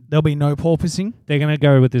evident. There'll be no porpoising. They're going to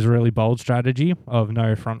go with this really bold strategy of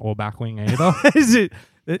no front or back wing either.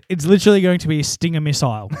 It's literally going to be a Stinger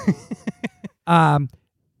missile.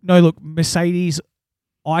 No, look, Mercedes,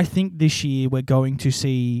 I think this year we're going to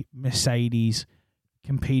see Mercedes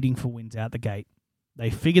competing for wins out the gate. They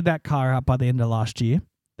figured that car out by the end of last year.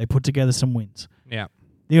 They put together some wins. Yeah.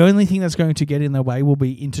 The only thing that's going to get in their way will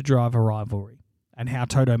be inter-driver rivalry and how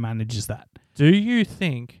Toto manages that. Do you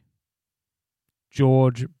think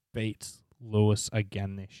George beats Lewis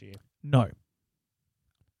again this year? No.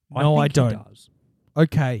 No, I think he don't. does.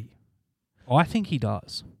 Okay. I think he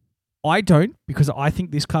does. I don't, because I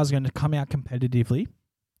think this car's going to come out competitively.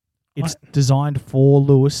 It's designed for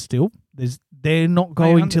Lewis still. They're not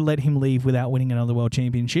going to let him leave without winning another world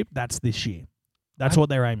championship. That's this year. That's what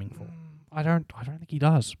they're aiming for. I don't think he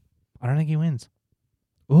does. I don't think he wins.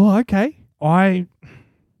 Oh, okay. The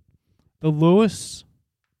Lewis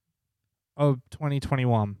of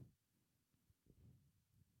 2021,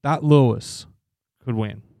 that Lewis could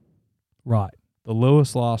win. Right. The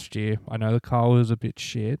Lewis last year, I know the car was a bit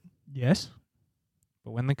shit, Yes.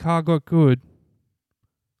 but when the car got good,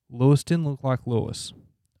 Lewis didn't look like Lewis.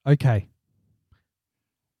 Okay.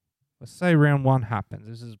 Let's say round 1 happens.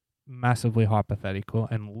 This is massively hypothetical,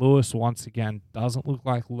 and Lewis once again doesn't look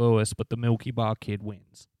like Lewis, but the Milky Bar Kid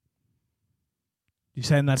wins. You're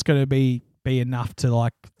saying that's going to be enough to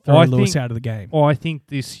like throw Lewis out of the game? Or I think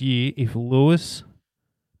this year, if Lewis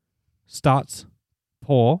starts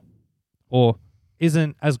poor or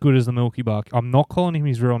isn't as good as the Milky Bar, I'm not calling him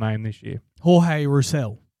his real name this year. Jorge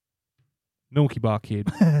Roussel. Milky Bar Kid.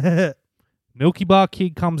 Milky Bar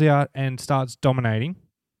Kid comes out and starts dominating.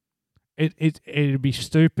 It'd be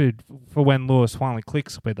stupid for when Lewis finally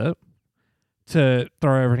clicks with it to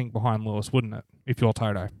throw everything behind Lewis, wouldn't it? If you're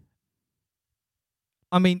Toto.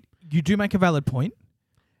 I mean, you do make a valid point.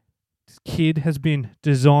 This kid has been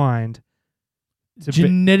designed to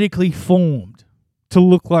genetically formed to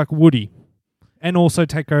look like Woody and also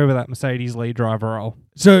take over that Mercedes lead driver role.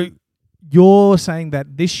 So you're saying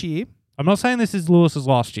that this year... I'm not saying this is Lewis's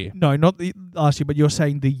last year. No, not the last year, but you're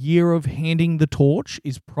saying the year of handing the torch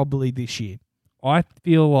is probably this year. I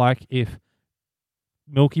feel like if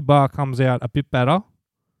Milky Bar comes out a bit better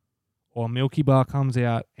or Milky Bar comes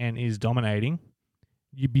out and is dominating,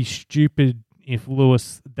 you'd be stupid if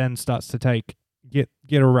Lewis then starts to get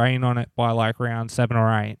a rein on it by like round 7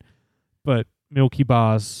 or 8. But Milky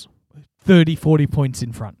Bar's 30, 40 points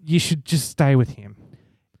in front. You should just stay with him.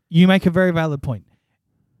 You make a very valid point.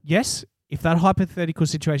 Yes, if that hypothetical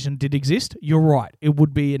situation did exist, you're right. It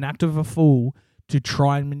would be an act of a fool to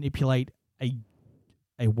try and manipulate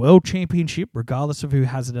a world championship, regardless of who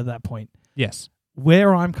has it at that point. Yes.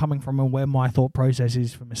 Where I'm coming from and where my thought process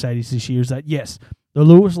is for Mercedes this year is that, yes, the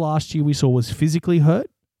Lewis last year we saw was physically hurt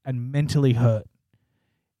and mentally hurt.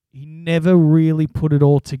 He never really put it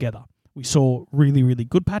all together. We saw really, really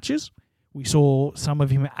good patches. We saw some of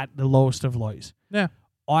him at the lowest of lows. Yeah.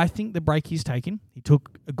 I think the break he's taken, he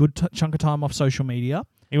took a good chunk of time off social media.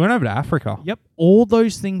 He went over to Africa. Yep. All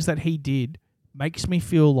those things that he did makes me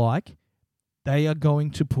feel like they are going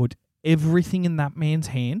to put everything in that man's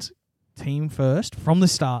hands, team first, from the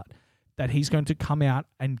start, that he's going to come out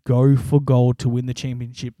and go for gold to win the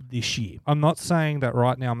championship this year. I'm not saying that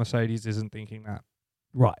right now Mercedes isn't thinking that.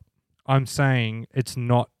 Right. I'm saying it's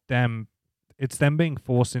not them. It's them being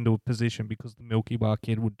forced into a position because the Milky Bar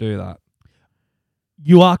Kid would do that.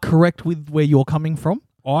 You are correct with where you're coming from.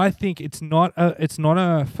 I think it's not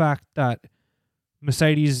a fact that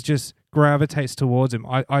Mercedes just gravitates towards him.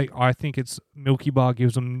 I think it's Milky Bar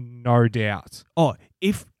gives them no doubt.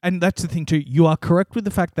 And that's the thing too. You are correct with the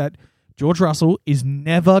fact that George Russell is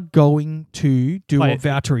never going to do what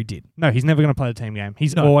Valtteri did. No, he's never going to play the team game.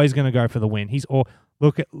 He's always going to go for the win.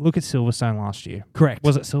 Look at Silverstone last year. Correct.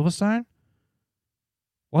 Was it Silverstone?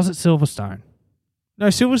 No,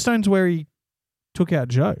 Silverstone's where he took out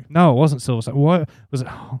Joe. No, it wasn't Silverstone. What was it?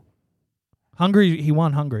 Hungary. He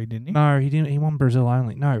won Hungary, didn't he? No, he didn't. He won Brazil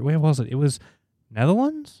only. No, where was it? It was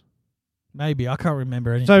Netherlands. Maybe I can't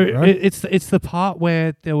remember anything. So right? it's the part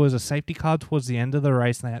where there was a safety car towards the end of the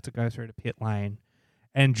race, and they had to go through the pit lane.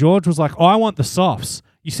 And George was like, "I want the softs.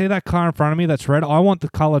 You see that car in front of me that's red? I want the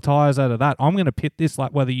color tires out of that. I'm going to pit this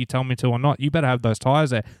like whether you tell me to or not. You better have those tires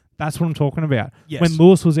there." That's what I'm talking about. Yes. When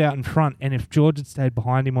Lewis was out in front, and if George had stayed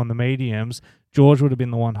behind him on the mediums, George would have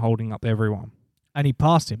been the one holding up everyone. And he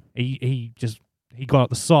passed him. He got up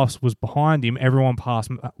the softs, was behind him. Everyone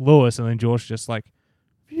passed Lewis, and then George just like,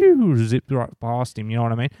 phew, zipped right past him. You know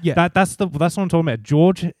what I mean? Yeah. That's what I'm talking about.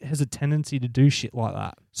 George has a tendency to do shit like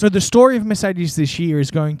that. So the story of Mercedes this year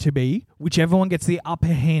is going to be whichever one gets the upper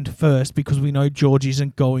hand first, because we know George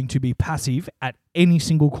isn't going to be passive at any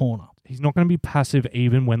single corner. He's not going to be passive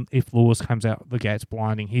even if Lewis comes out the gates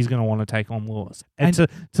blinding. He's going to want to take on Lewis. And to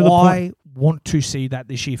the point, I want to see that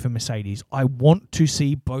this year for Mercedes. I want to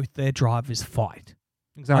see both their drivers fight.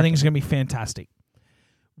 Exactly. I think it's going to be fantastic.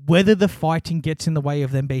 Whether the fighting gets in the way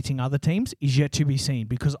of them beating other teams is yet to be seen,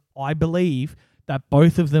 because I believe that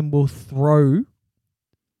both of them will throw...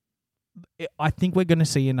 I think we're going to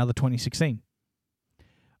see another 2016.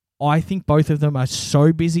 I think both of them are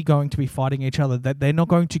so busy going to be fighting each other that they're not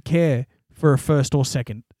going to care for a first or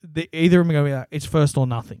second. Either of them are going to be like, it's first or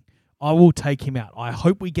nothing. I will take him out. I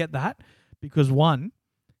hope we get that because, one,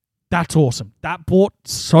 that's awesome. That brought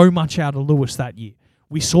so much out of Lewis that year.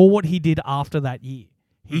 We saw what he did after that year.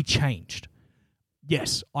 He changed.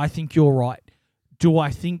 Yes, I think you're right. Do I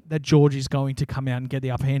think that George is going to come out and get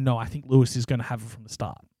the upper hand? No, I think Lewis is going to have it from the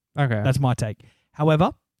start. Okay. That's my take.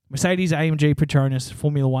 However, Mercedes AMG Petronas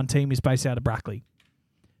Formula One team is based out of Brackley.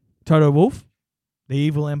 Toto Wolff, the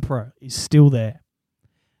evil emperor, is still there.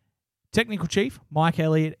 Technical chief, Mike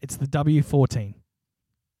Elliott, it's the W14.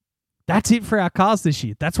 That's it for our cars this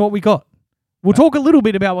year. That's what we got. We'll talk a little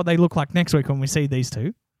bit about what they look like next week when we see these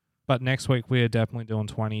two. But next week, we are definitely doing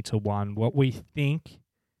 20-1. What we think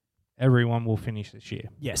everyone will finish this year.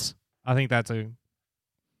 Yes. I think that'll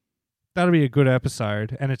be a good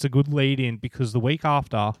episode, and it's a good lead-in because the week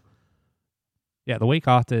after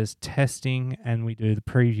is testing, and we do the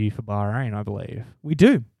preview for Bahrain, I believe. We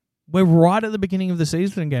do. We're right at the beginning of the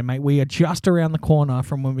season again, mate. We are just around the corner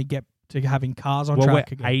from when we get to having cars on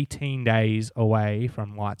track again. We're 18 days away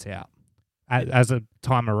from lights out as a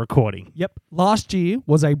time of recording. Yep. Last year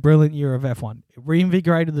was a brilliant year of F1. It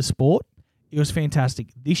reinvigorated the sport. It was fantastic.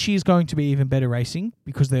 This year's going to be even better racing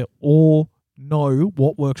because they all know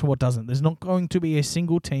what works and what doesn't. There's not going to be a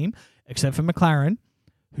single team, except for McLaren,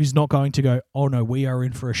 who's not going to go, oh no, we are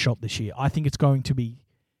in for a shot this year. I think it's going to be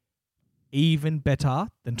even better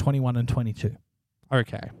than 21 and 22.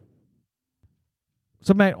 Okay.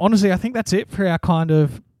 So, mate, honestly, I think that's it for our kind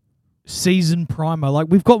of season primer. Like,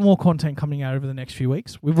 we've got more content coming out over the next few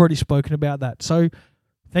weeks. We've already spoken about that. So,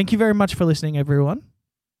 thank you very much for listening, everyone.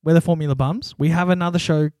 We're the Formula Bums. We have another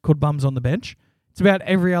show called Bums on the Bench. It's about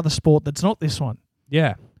every other sport that's not this one.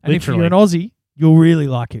 Yeah, and literally. If you're an Aussie, you'll really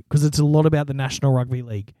like it because it's a lot about the National Rugby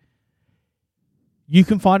League. You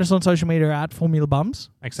can find us on social media at Formula Bums.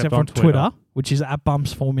 Except on Twitter, which is at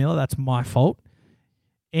Bums Formula. That's my fault.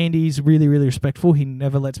 Andy's really, really respectful. He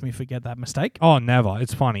never lets me forget that mistake. Oh, never.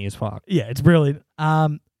 It's funny as fuck. Yeah, it's brilliant. Our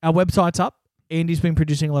website's up. Andy's been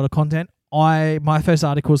producing a lot of content. My first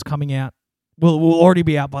article is coming out. Well, it will already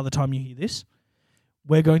be out by the time you hear this.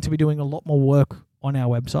 We're going to be doing a lot more work on our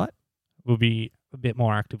website. We'll be a bit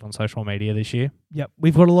more active on social media this year. Yep.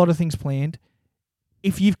 We've got a lot of things planned.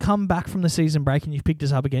 If you've come back from the season break and you've picked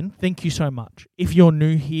us up again, thank you so much. If you're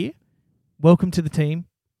new here, welcome to the team.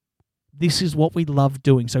 This is what we love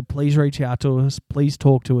doing. So please reach out to us. Please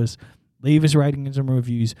talk to us. Leave us ratings and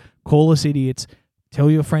reviews. Call us idiots. Tell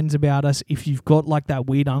your friends about us. If you've got like that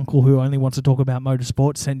weird uncle who only wants to talk about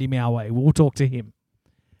motorsport, send him our way. We'll talk to him.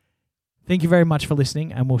 Thank you very much for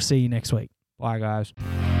listening, and we'll see you next week. Bye, guys.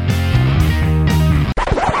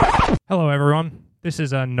 Hello, everyone. This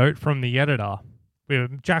is a note from the editor.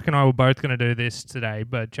 Jack and I were both going to do this today,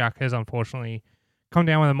 but Jack has unfortunately come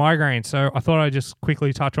down with a migraine. So I thought I'd just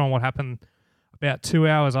quickly touch on what happened about 2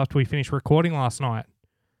 hours after we finished recording last night.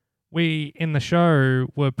 We, in the show,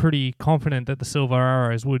 were pretty confident that the Silver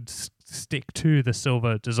Arrows would stick to the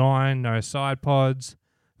silver design, no side pods,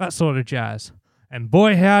 that sort of jazz. And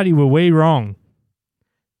boy, howdy, were we wrong.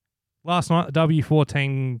 Last night, the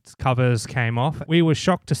W14 covers came off. We were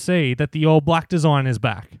shocked to see that the all-black design is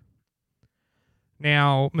back.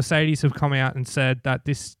 Now, Mercedes have come out and said that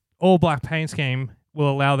this all-black paint scheme will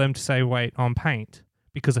allow them to save weight on paint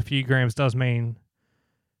because a few grams does mean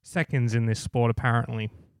seconds in this sport, apparently,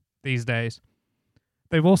 these days.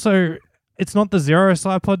 They've also... It's not the zero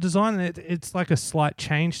side pod design. It's like a slight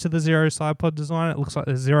change to the zero side pod design. It looks like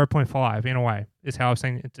the 0.5 in a way, is how I've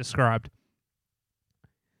seen it described.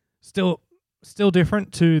 Still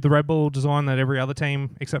different to the Red Bull design that every other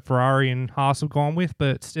team except Ferrari and Haas have gone with,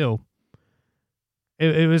 but still.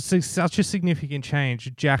 It was such a significant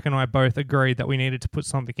change. Jack and I both agreed that we needed to put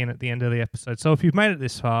something in at the end of the episode. So if you've made it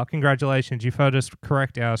this far, congratulations. You've heard us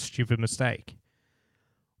correct our stupid mistake.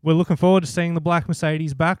 We're looking forward to seeing the black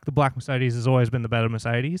Mercedes back. The black Mercedes has always been the better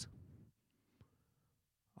Mercedes.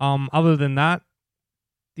 Other than that,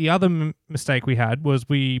 the other mistake we had was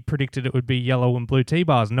we predicted it would be yellow and blue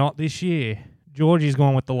T-bars. Not this year. Georgie's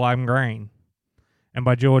gone with the lime green. And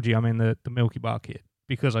by Georgie, I mean the Milky Bar kid,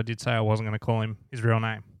 because I did say I wasn't going to call him his real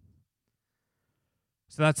name.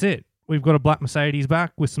 So that's it. We've got a black Mercedes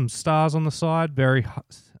back with some stars on the side, very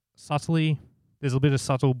subtly. There's a bit of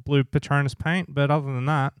subtle blue Petronas paint, but other than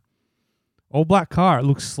that, all black car. It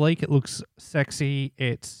looks sleek. It looks sexy.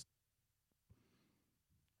 It's...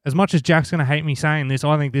 As much as Jack's going to hate me saying this,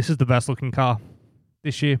 I think this is the best looking car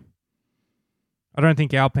this year. I don't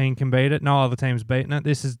think Alpine can beat it. No other team's beaten it.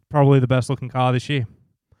 This is probably the best looking car this year.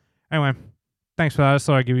 Anyway, thanks for that. I just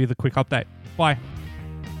thought I'd give you the quick update. Bye.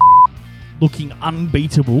 Looking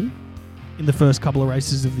unbeatable in the first couple of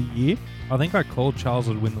races of the year. I think I called Charles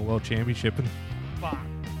would win the world championship, and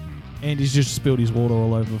And he's just spilled his water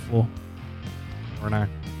all over the floor. Renault.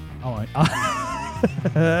 Oh,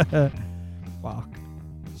 fuck.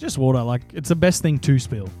 It's just water. Like, it's the best thing to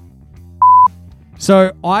spill.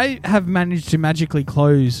 So I have managed to magically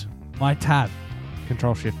close my tab.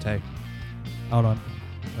 Control Shift T. Hold on.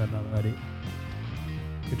 Got another idea.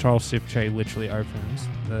 Control Shift T literally opens.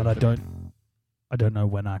 But I don't know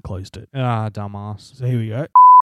when I closed it. Ah, dumbass. So here we go.